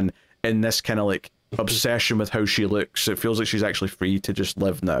man in this kind of like obsession with how she looks. It feels like she's actually free to just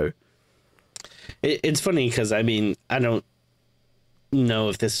live now. It's funny because I mean, I don't know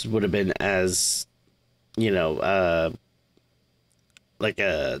if this would have been as if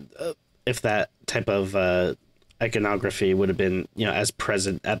that type of iconography would have been as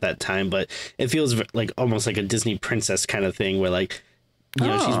present at that time, but it feels like almost like a Disney princess kind of thing, where like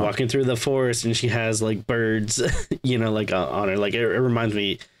she's walking through the forest and she has like birds like on her. Like it reminds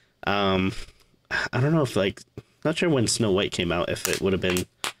me, I don't know if not sure when Snow White came out, if it would have been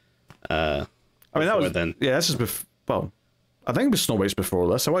I mean that was then. Yeah, this is well, I think it was Snow White's before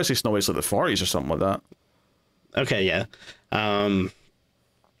this. I want to say Snow White's like the 40s or something like that. Okay, yeah.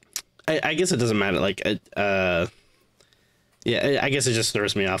 I guess it doesn't matter. Like, I guess it just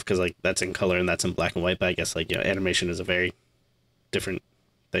throws me off because like that's in color and that's in black and white. But I guess animation is a very different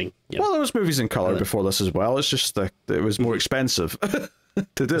thing. Well, there was movies in color before this as well. It's just that it was more expensive to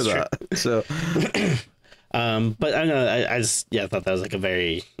do that. True. So, but I don't know. I just I thought that was like a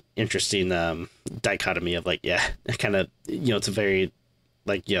very interesting dichotomy of kind of it's a very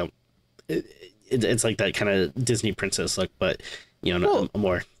it's like that kind of Disney princess look, but a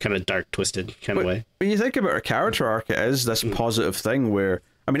more kind of dark, twisted kind of way. When you think about her character arc, it is this positive thing where,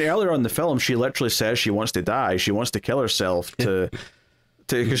 I mean, earlier on in the film, she literally says she wants to die. She wants to kill herself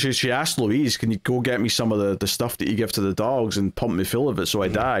because she asked Louise, "Can you go get me some of the stuff that you give to the dogs and pump me full of it so I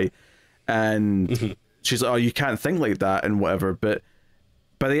die?" And she's like, "Oh, you can't think like that," and whatever. But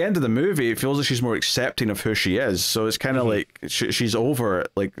by the end of the movie, it feels like she's more accepting of who she is. So it's kind of like she's over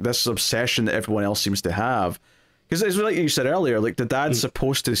it, like this obsession that everyone else seems to have. Because it's like you said earlier, like the dad's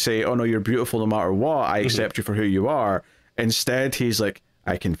supposed to say, "Oh no, you're beautiful no matter what. I accept you for who you are." Instead, he's like,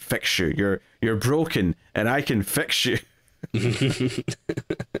 "I can fix you. You're broken, and I can fix you."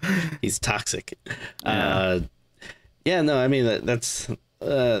 He's toxic. No, I mean that's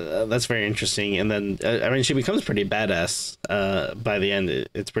very interesting. And then I mean, she becomes pretty badass by the end.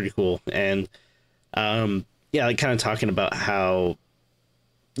 It's pretty cool. And like kind of talking about how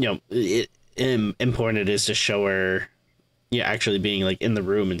important it is to show her actually being like in the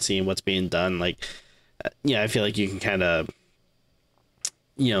room and seeing what's being done. Like I feel like you can kind of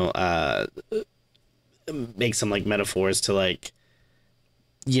make some like metaphors to like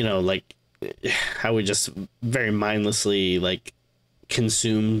how we just very mindlessly like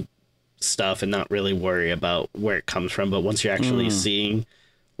consume stuff and not really worry about where it comes from. But once you're actually seeing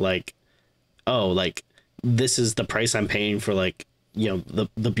like oh, like this is the price I'm paying for, like, you know,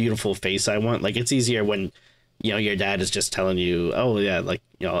 the beautiful face I want. Like, it's easier when, you know, your dad is just telling you, oh yeah, like,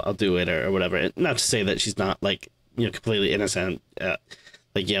 you know, I'll do it, or whatever. And not to say that she's not, like, you know, completely innocent,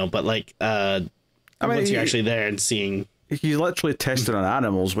 like, you know, but like, I mean, once you're actually there and seeing, he's literally tested on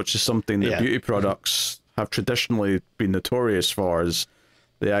animals, which is something that beauty products have traditionally been notorious for, is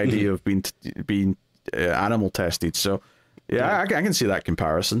the idea of being animal tested. So yeah, I can see that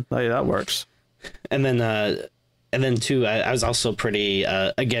comparison. That works. And then too, I was also pretty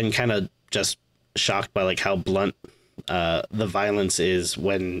again kind of just shocked by like how blunt the violence is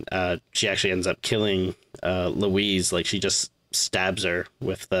when she actually ends up killing Louise. Like, she just stabs her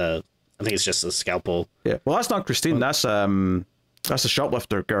with the, I think it's just a scalpel. Yeah. Well, that's not Christine. That's the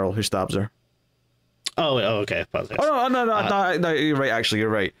shoplifter girl who stabs her. Oh, okay. Apologize. Oh no, you're right. Actually, you're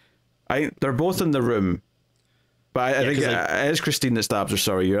right. They're both in the room, but I think it is Christine that stabs her.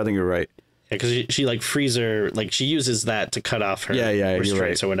 Sorry, I think you're right. Yeah, because she like frees her, like she uses that to cut off her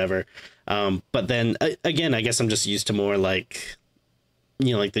restraints or whatever. But then again, I guess I'm just used to more like,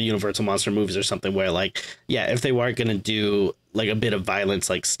 you know, like the Universal monster movies or something, where like, yeah, if they weren't gonna do like a bit of violence,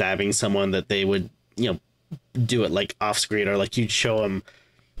 like stabbing someone, that they would, you know, do it like off screen, or like you'd show them,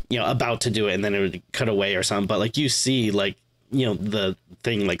 you know, about to do it and then it would cut away or something. But like you see, like, you know, the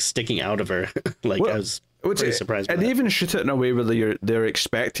thing like sticking out of her. Like, I was pretty surprised by and that. they even shoot it in a way where they're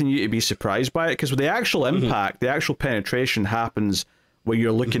expecting you to be surprised by it, because with the actual impact, the actual penetration happens when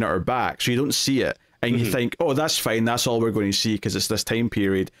you're looking at her back, so you don't see it, and you think, oh, that's fine, that's all we're going to see because it's this time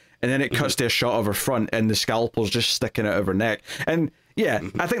period, and then it cuts to a shot of her front and the scalpel's just sticking out of her neck. And yeah,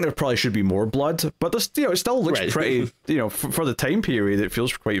 I think there probably should be more blood, but this, you know, it still looks pretty, you know, for the time period, it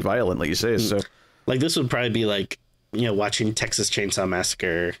feels quite violent, like you say. So like, this would probably be like, you know, watching Texas Chainsaw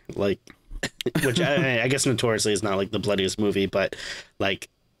Massacre, like, which I guess notoriously is not like the bloodiest movie, but like,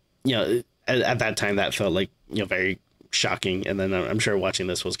 you know, at that time that felt like, you know, very shocking. And then I'm sure watching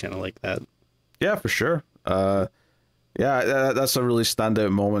this was kind of like that. Yeah, for sure. Yeah, that's a really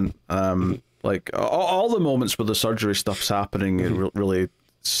standout moment. Like all the moments where the surgery stuff's happening, it really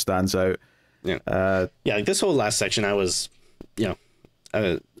stands out. Yeah. Yeah, like this whole last section, I was, you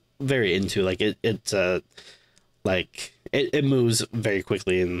know, very into. Like it moves very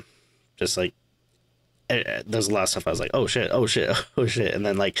quickly, and just like there's a lot of stuff I was like, oh shit, and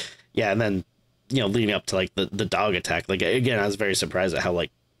then like, yeah, and then, you know, leading up to like the dog attack, like again, I was very surprised at how like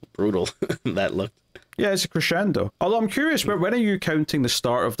brutal that looked. Yeah, it's a crescendo. Although I'm curious, when are you counting the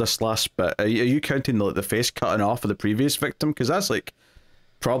start of this last bit? Are you counting the face cutting off of the previous victim? Because that's like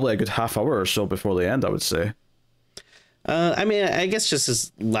probably a good half hour or so before the end, I would say. I mean, I guess just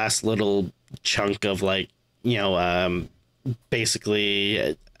this last little chunk of like, you know,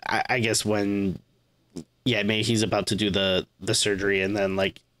 basically, I guess when, yeah, maybe he's about to do the surgery, and then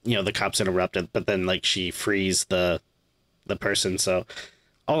like, you know, the cops interrupted, but then like she frees the person. So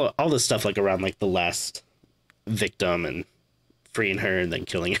all the stuff like around like the last victim and freeing her and then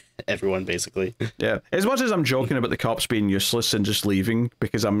killing everyone, basically. Yeah. As much as I'm joking about the cops being useless and just leaving,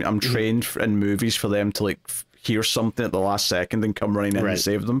 because I'm trained in movies for them to like hear something at the last second and come running in and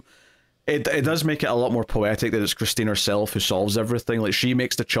save them. It does make it a lot more poetic that it's Christine herself who solves everything. Like, she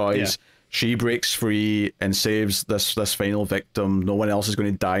makes the choice, she breaks free and saves this final victim. No one else is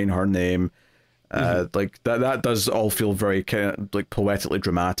going to die in her name. Like that does all feel very kind of like poetically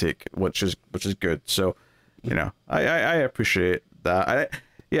dramatic, which is good. So, you know, I appreciate that.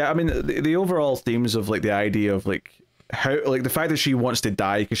 I mean, the overall themes of like the idea of like how, like the fact that she wants to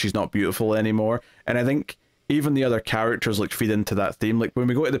die because she's not beautiful anymore, and I think even the other characters like feed into that theme. Like when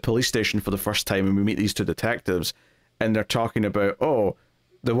we go to the police station for the first time and we meet these two detectives, and they're talking about, oh,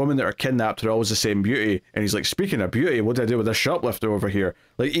 the women that are kidnapped are always the same beauty, and he's like, speaking of beauty, what did I do with this shoplifter over here?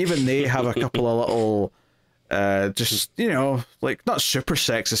 Like, even they have a couple of little just, you know, like not super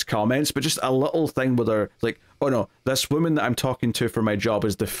sexist comments, but just a little thing where they're like, oh no, this woman that I'm talking to for my job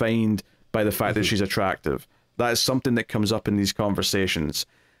is defined by the fact that she's attractive. That is something that comes up in these conversations,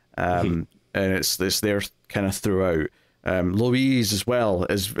 and it's there kind of throughout. Louise as well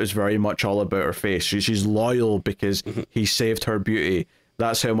is very much all about her face. She's loyal because he saved her beauty.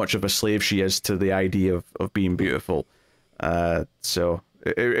 That's how much of a slave she is to the idea of being beautiful. So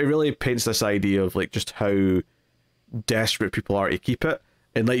it really paints this idea of like just how desperate people are to keep it.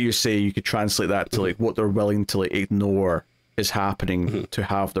 And like you say, you could translate that to like what they're willing to like ignore is happening to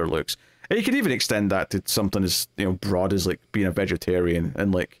have their looks. And you could even extend that to something as, you know, broad as like being a vegetarian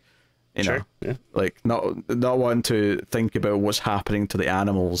and like, you know, like not wanting to think about what's happening to the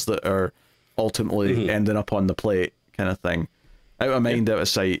animals that are ultimately ending up on the plate, kind of thing. Out of mind, out of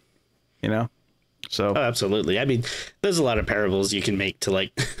sight, you know? So absolutely. I mean, there's a lot of parables you can make to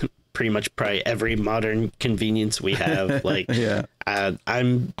like pretty much probably every modern convenience we have. Like, Yeah.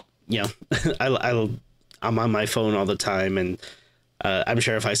 I'm, you know, I'm on my phone all the time, and I'm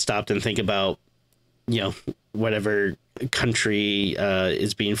sure if I stopped and think about, you know, whatever country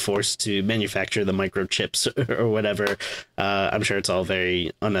is being forced to manufacture the microchips or whatever, I'm sure it's all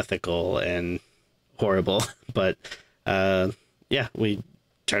very unethical and horrible. But yeah, we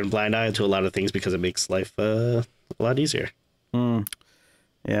turn a blind eye to a lot of things because it makes life a lot easier.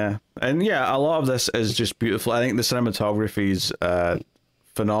 Yeah, and yeah, a lot of this is just beautiful. I think the cinematography is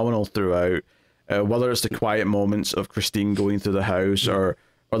phenomenal throughout. Whether it's the quiet moments of Christine going through the house, or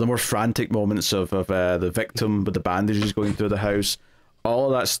the more frantic moments of the victim with the bandages going through the house, all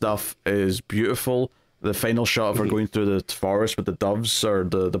of that stuff is beautiful. The final shot of her going through the forest with the doves or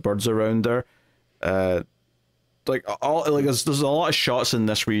the birds around her, like there's a lot of shots in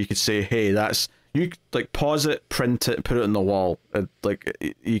this where you could say, hey, that's, you could, like, pause it, print it, put it on the wall, like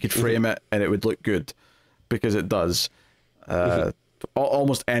you could frame it and it would look good, because it does.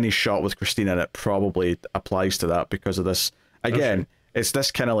 Almost any shot with Christine in it probably applies to that because of this. Again, it's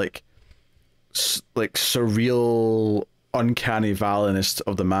this kind of like surreal, uncanny villainess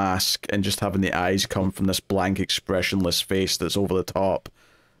of the mask, and just having the eyes come from this blank, expressionless face that's over the top.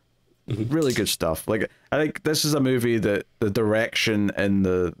 Really good stuff. Like, I think this is a movie that the direction and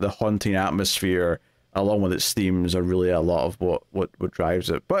the haunting atmosphere, along with its themes, are really a lot of what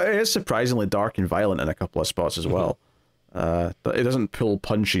drives it. But it is surprisingly dark and violent in a couple of spots as well. But it doesn't pull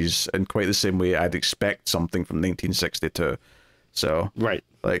punches in quite the same way I'd expect something from 1962. So, right,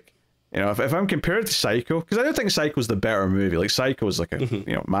 like, you know, if I'm compared to Psycho, because I don't think Psycho's the better movie. Like, Psycho is like a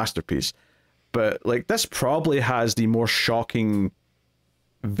you know, masterpiece, but like this probably has the more shocking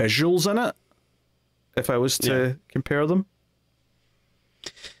visuals in it, if I was to compare them.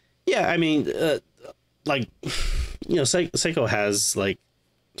 Yeah, I mean, like, you know, Psycho has like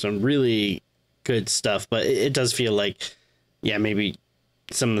some really good stuff, but it does feel like, yeah, maybe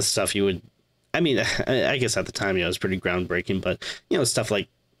some of the stuff you would, I mean, I guess at the time, you know, it was pretty groundbreaking, but, you know, stuff like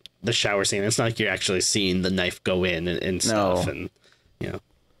the shower scene, it's not like you're actually seeing the knife go in and stuff. And, you know.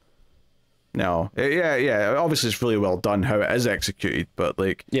 No, yeah. Obviously, it's really well done how it is executed, but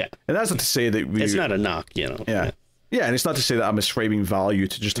like, yeah, and that's not to say that it's not a knock, you know. Yeah, and it's not to say that I'm ascribing value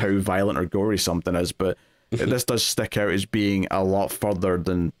to just how violent or gory something is, but this does stick out as being a lot further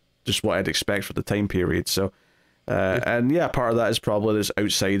than just what I'd expect for the time period. So, and yeah, part of that is probably this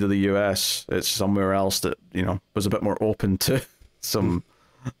outside of the US. It's somewhere else that, you know, was a bit more open to something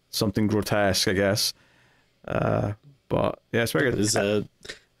grotesque, I guess. But yeah, it's very good.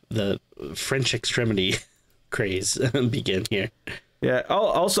 The French extremity craze begin here. Yeah.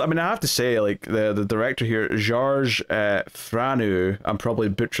 Also, I mean, I have to say, like, the director here, Georges Franju, I'm probably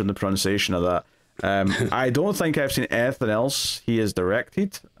butchering the pronunciation of that. I don't think I've seen anything else he has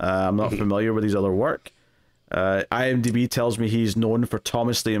directed. I'm not familiar with his other work. IMDb tells me he's known for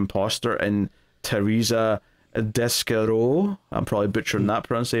Thomas the Imposter and Teresa Descaroux. I'm probably butchering that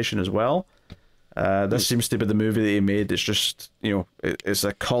pronunciation as well. This seems to be the movie that he made. It's just, you know, it's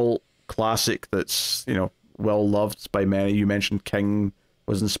a cult classic that's, you know, well loved by many. You mentioned King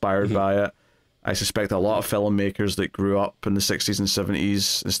was inspired by it. I suspect a lot of filmmakers that grew up in the 60s and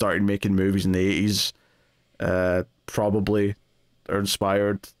 70s and started making movies in the 80s probably are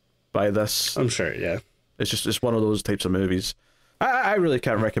inspired by this. I'm sure, yeah. It's one of those types of movies. I really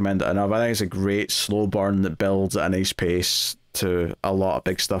can't recommend it enough. I think it's a great slow burn that builds at a nice pace to a lot of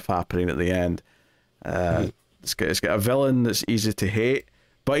big stuff happening at the end. It's got a villain that's easy to hate,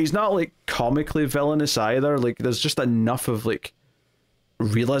 but he's not like comically villainous either. Like, there's just enough of like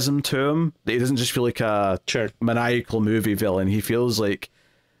realism to him that he doesn't just feel like a maniacal movie villain. He feels like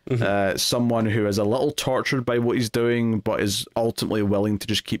someone who is a little tortured by what he's doing, but is ultimately willing to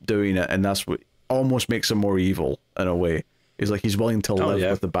just keep doing it, and that's what almost makes him more evil in a way. He's like, he's willing to live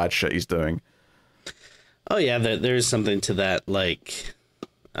with the bad shit he's doing. Oh yeah, there's something to that, like,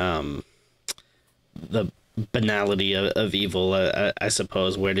 the banality of evil, I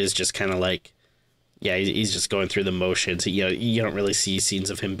suppose, where it is just kind of like, yeah, he's just going through the motions. You know, you don't really see scenes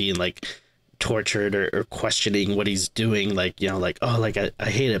of him being like tortured or questioning what he's doing. Like, you know, like, oh, like I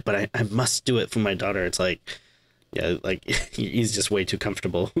hate it, but I must do it for my daughter. It's like, yeah, like he's just way too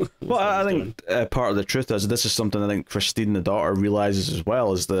comfortable. Well, I think part of the truth is this is something I think Christine, the daughter, realizes as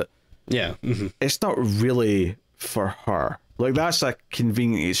well, is that it's not really for her. Like, that's a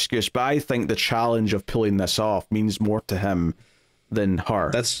convenient excuse, but I think the challenge of pulling this off means more to him than her.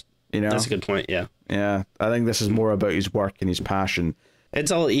 That's, you know, that's a good point. Yeah. Yeah. I think this is more about his work and his passion.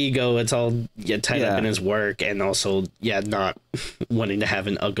 It's all ego. It's all tied up in his work, and also not wanting to have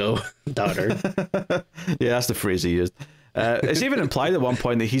an uggo daughter. Yeah, that's the phrase he used. It's even implied at one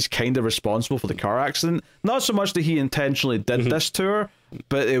point that he's kind of responsible for the car accident. Not so much that he intentionally did this to her,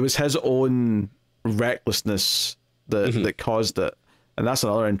 but it was his own recklessness that caused it. And that's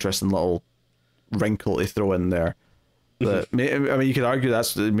another interesting little wrinkle to throw in there. That I mean, you could argue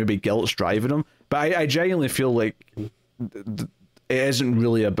that's maybe guilt's driving him, but I genuinely feel like it isn't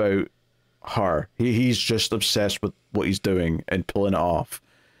really about her. He's just obsessed with what he's doing and pulling it off.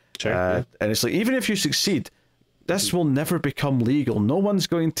 Sure. And it's like, even if you succeed, this will never become legal. No one's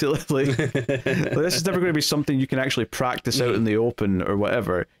going to like this is never going to be something you can actually practice out in the open or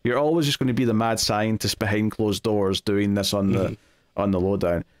whatever. You're always just going to be the mad scientist behind closed doors doing this on the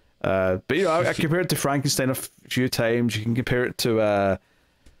lowdown. But you know, I compare it to Frankenstein a few times. You can compare it to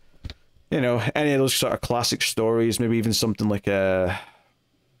you know, any of those sort of classic stories. Maybe even something like God,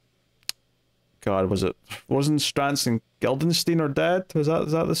 wasn't Strantz and Guildenstern are dead? Is that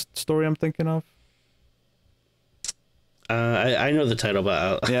the story I'm thinking of? I know the title,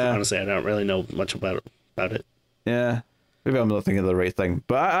 but honestly, I don't really know much about it. Yeah, maybe I'm not thinking of the right thing.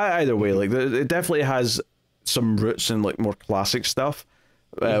 But either way, like it definitely has some roots in like more classic stuff,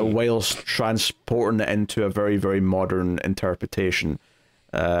 whilst transporting it into a very, very modern interpretation.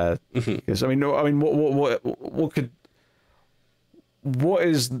 Because I mean, what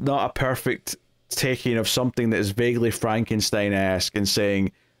is not a perfect taking of something that is vaguely Frankenstein-esque and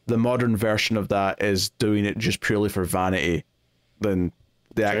saying the modern version of that is doing it just purely for vanity than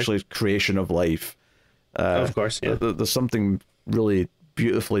the actual creation of life. Of course, yeah. There's something really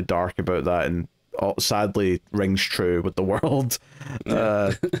beautifully dark about that, and sadly rings true with the world.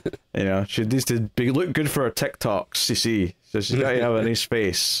 You know, she needs to look good for her TikToks, you see. So she's got to have a nice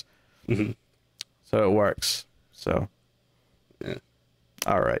face. So it works. So, yeah.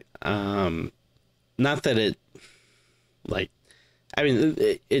 All right. Not that it, like, I mean,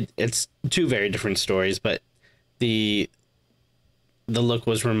 it's two very different stories, but the look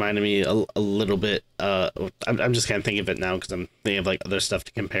was reminding me a little bit. I'm just kind of thinking of it now because I'm thinking of like other stuff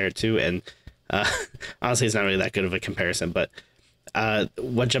to compare it to, and honestly, it's not really that good of a comparison. But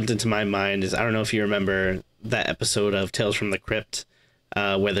what jumped into my mind is, I don't know if you remember that episode of Tales from the Crypt,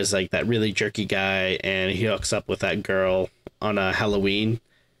 where there's like that really jerky guy and he hooks up with that girl on a Halloween,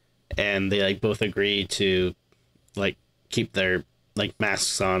 and they like both agree to like keep their like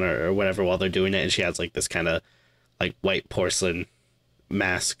masks on or whatever while they're doing it, and she has like this kind of like white porcelain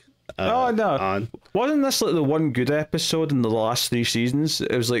mask on. Wasn't this like the one good episode in the last 3 seasons?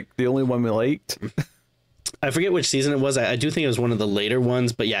 It was like the only one we liked. I forget which season it was. I do think it was one of the later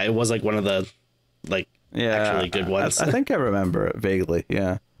ones, but yeah, it was like one of the like actually good ones. I think I remember it vaguely.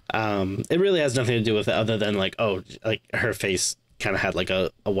 Yeah. It really has nothing to do with it other than like, oh, like her face kind of had like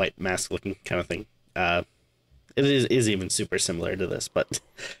a white mask looking kind of thing. It is even super similar to this, but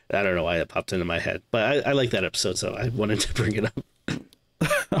I don't know why it popped into my head. But I like that episode, so I wanted to bring it up.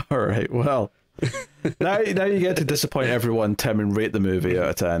 All right, well, now you get to disappoint everyone, Tim, and rate the movie out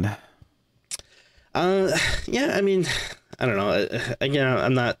of 10. Yeah, I mean, I don't know. Again,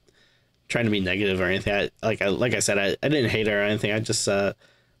 I'm not trying to be negative or anything. Like I said, I didn't hate her or anything. I just I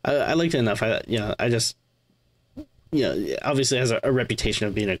liked it enough. I just obviously it has a reputation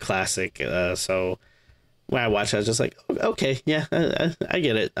of being a classic. So when I watched it, I was just like, okay, yeah, I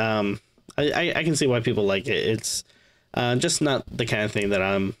get it. I can see why people like it. It's just not the kind of thing that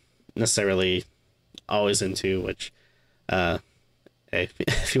I'm necessarily always into, which, hey,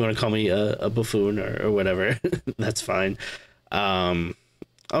 if you want to call me a buffoon or whatever, that's fine. Also,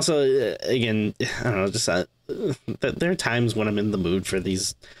 again, I don't know, just there are times when I'm in the mood for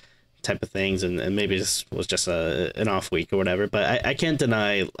these type of things, and maybe this was just an off week or whatever, but I can't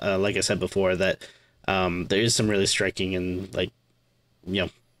deny, like I said before, that there is some really striking and like,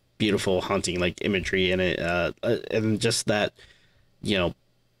 beautiful, haunting like imagery in it, and just that,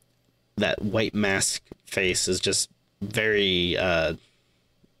 that white mask face is just very,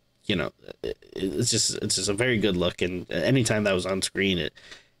 it's just a very good look, and anytime that was on screen, it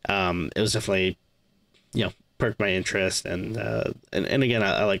was definitely, perked my interest, and again,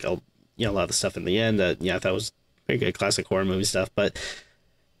 I like a lot of the stuff in the end that I thought was very good classic horror movie stuff, but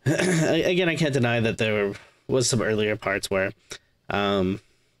again, I can't deny that there was some earlier parts where it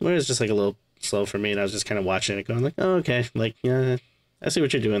was just like a little slow for me, and I was just kind of watching it going like, oh, okay, like, yeah, I see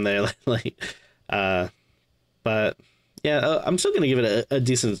what you're doing there. But yeah, I'm still going to give it a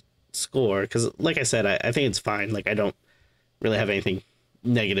decent score. Cause like I said, I think it's fine. Like, I don't really have anything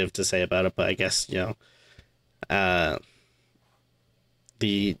negative to say about it, but I guess, I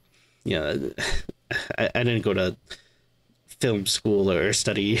didn't go to film school or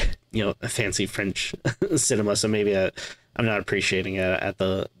study, fancy French cinema. So maybe I'm not appreciating it at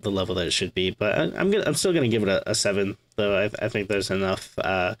the level that it should be, but I'm still going to give it a 7 Though I think there's enough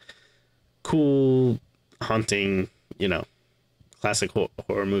cool, haunting, classic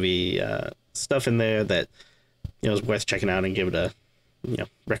horror movie stuff in there that is worth checking out and give it a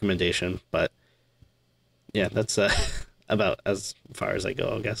recommendation. But yeah, that's about as far as I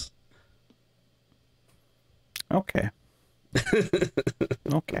go, I guess. Okay.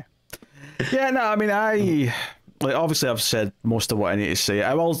 Okay. Yeah, no, I mean, obviously I've said most of what I need to say.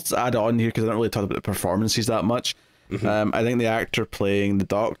 I will add on here because I don't really talk about the performances that much. I think the actor playing the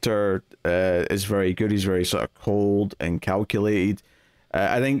Doctor is very good. He's very sort of cold and calculated.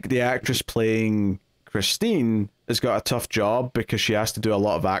 I think the actress playing Christine has got a tough job because she has to do a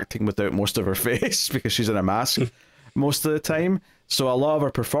lot of acting without most of her face because she's in a mask most of the time. So a lot of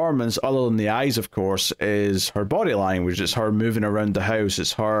her performance, other than the eyes, of course, is her body language. It's her moving around the house.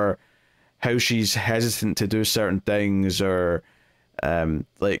 It's her how she's hesitant to do certain things, or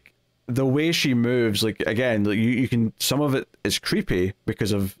like the way she moves. Like, again, like you can, some of it is creepy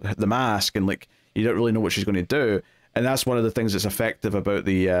because of the mask, and like you don't really know what she's going to do. And that's one of the things that's effective about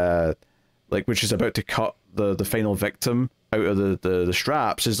the like, which is about to cut the final victim out of the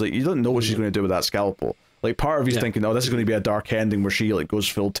straps, is like you don't know what she's going to do with that scalpel. Like, part of you's thinking, oh, this is going to be a dark ending where she like goes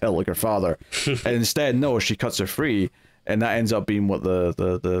full tilt like her father, and instead, no, she cuts her free, and that ends up being what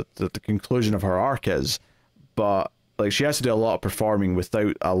the conclusion of her arc is. But like, she has to do a lot of performing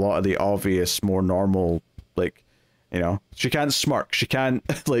without a lot of the obvious, more normal, like, she can't smirk, she can't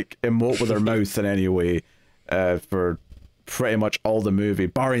like emote with her mouth in any way for pretty much all the movie,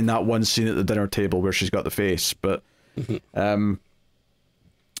 barring that one scene at the dinner table where she's got the face. But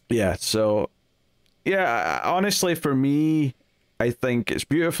yeah, so. Yeah, honestly, for me, I think it's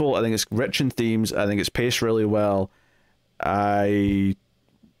beautiful. I think it's rich in themes. I think it's paced really well. I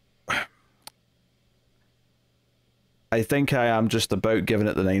think I am just about giving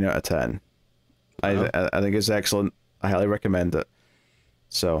it the 9 out of 10. I think it's excellent. I highly recommend it.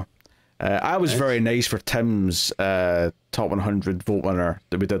 So, I was very nice for Tim's top 100 vote winner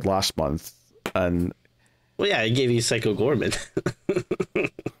that we did last month, and well, yeah, I gave you Psycho Gorman.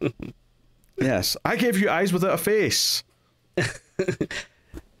 Yes, I gave you Eyes Without a Face.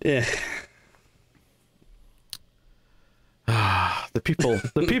 Yeah. The people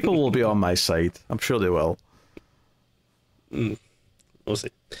will be on my side. I'm sure they will. We'll see.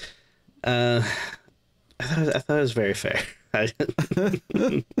 I thought it was very fair. I'm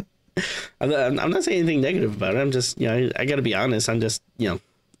not saying anything negative about it. I'm just, I got to be honest. I'm just, I'm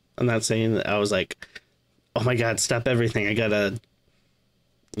not saying that I was like, oh my God, stop everything. I gotta,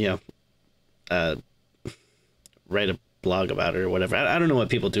 write a blog about it or whatever. I don't know what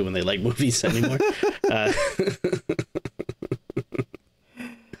people do when they like movies anymore.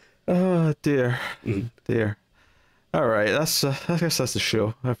 Oh dear, dear. All right, I guess that's the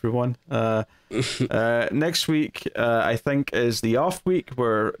show, everyone. Next week, I think, is the off week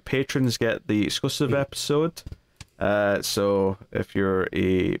where patrons get the exclusive episode. So if you're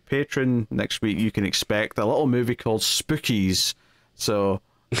a patron, next week you can expect a little movie called Spookies. So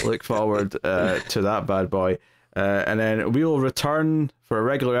look forward to that bad boy. And then we will return for a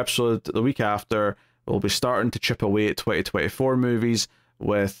regular episode the week after. We'll be starting to chip away at 2024 movies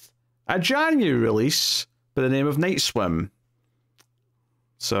with a January release by the name of Night Swim.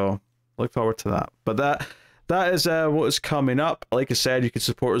 So look forward to that. But that is what is coming up. Like I said, you can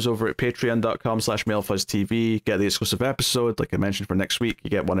support us over at patreon.com/MailFuzzTV. Get the exclusive episode, like I mentioned, for next week. You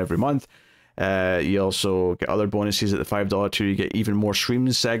get one every month. You also get other bonuses at the $5 tier. You get even more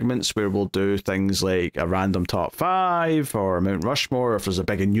stream segments where we'll do things like a random top 5 or a Mount Rushmore. If there's a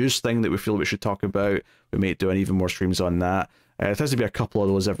big news thing that we feel we should talk about, we may do even more streams on that. It has to be a couple of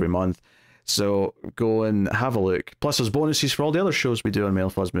those every month. So go and have a look. Plus there's bonuses for all the other shows we do on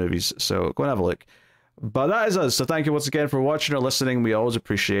Mail Fuzz Movies. So go and have a look. But that is us. So thank you once again for watching or listening. We always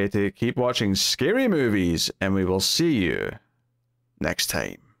appreciate it. Keep watching scary movies, and we will see you next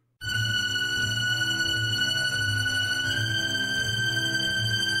time.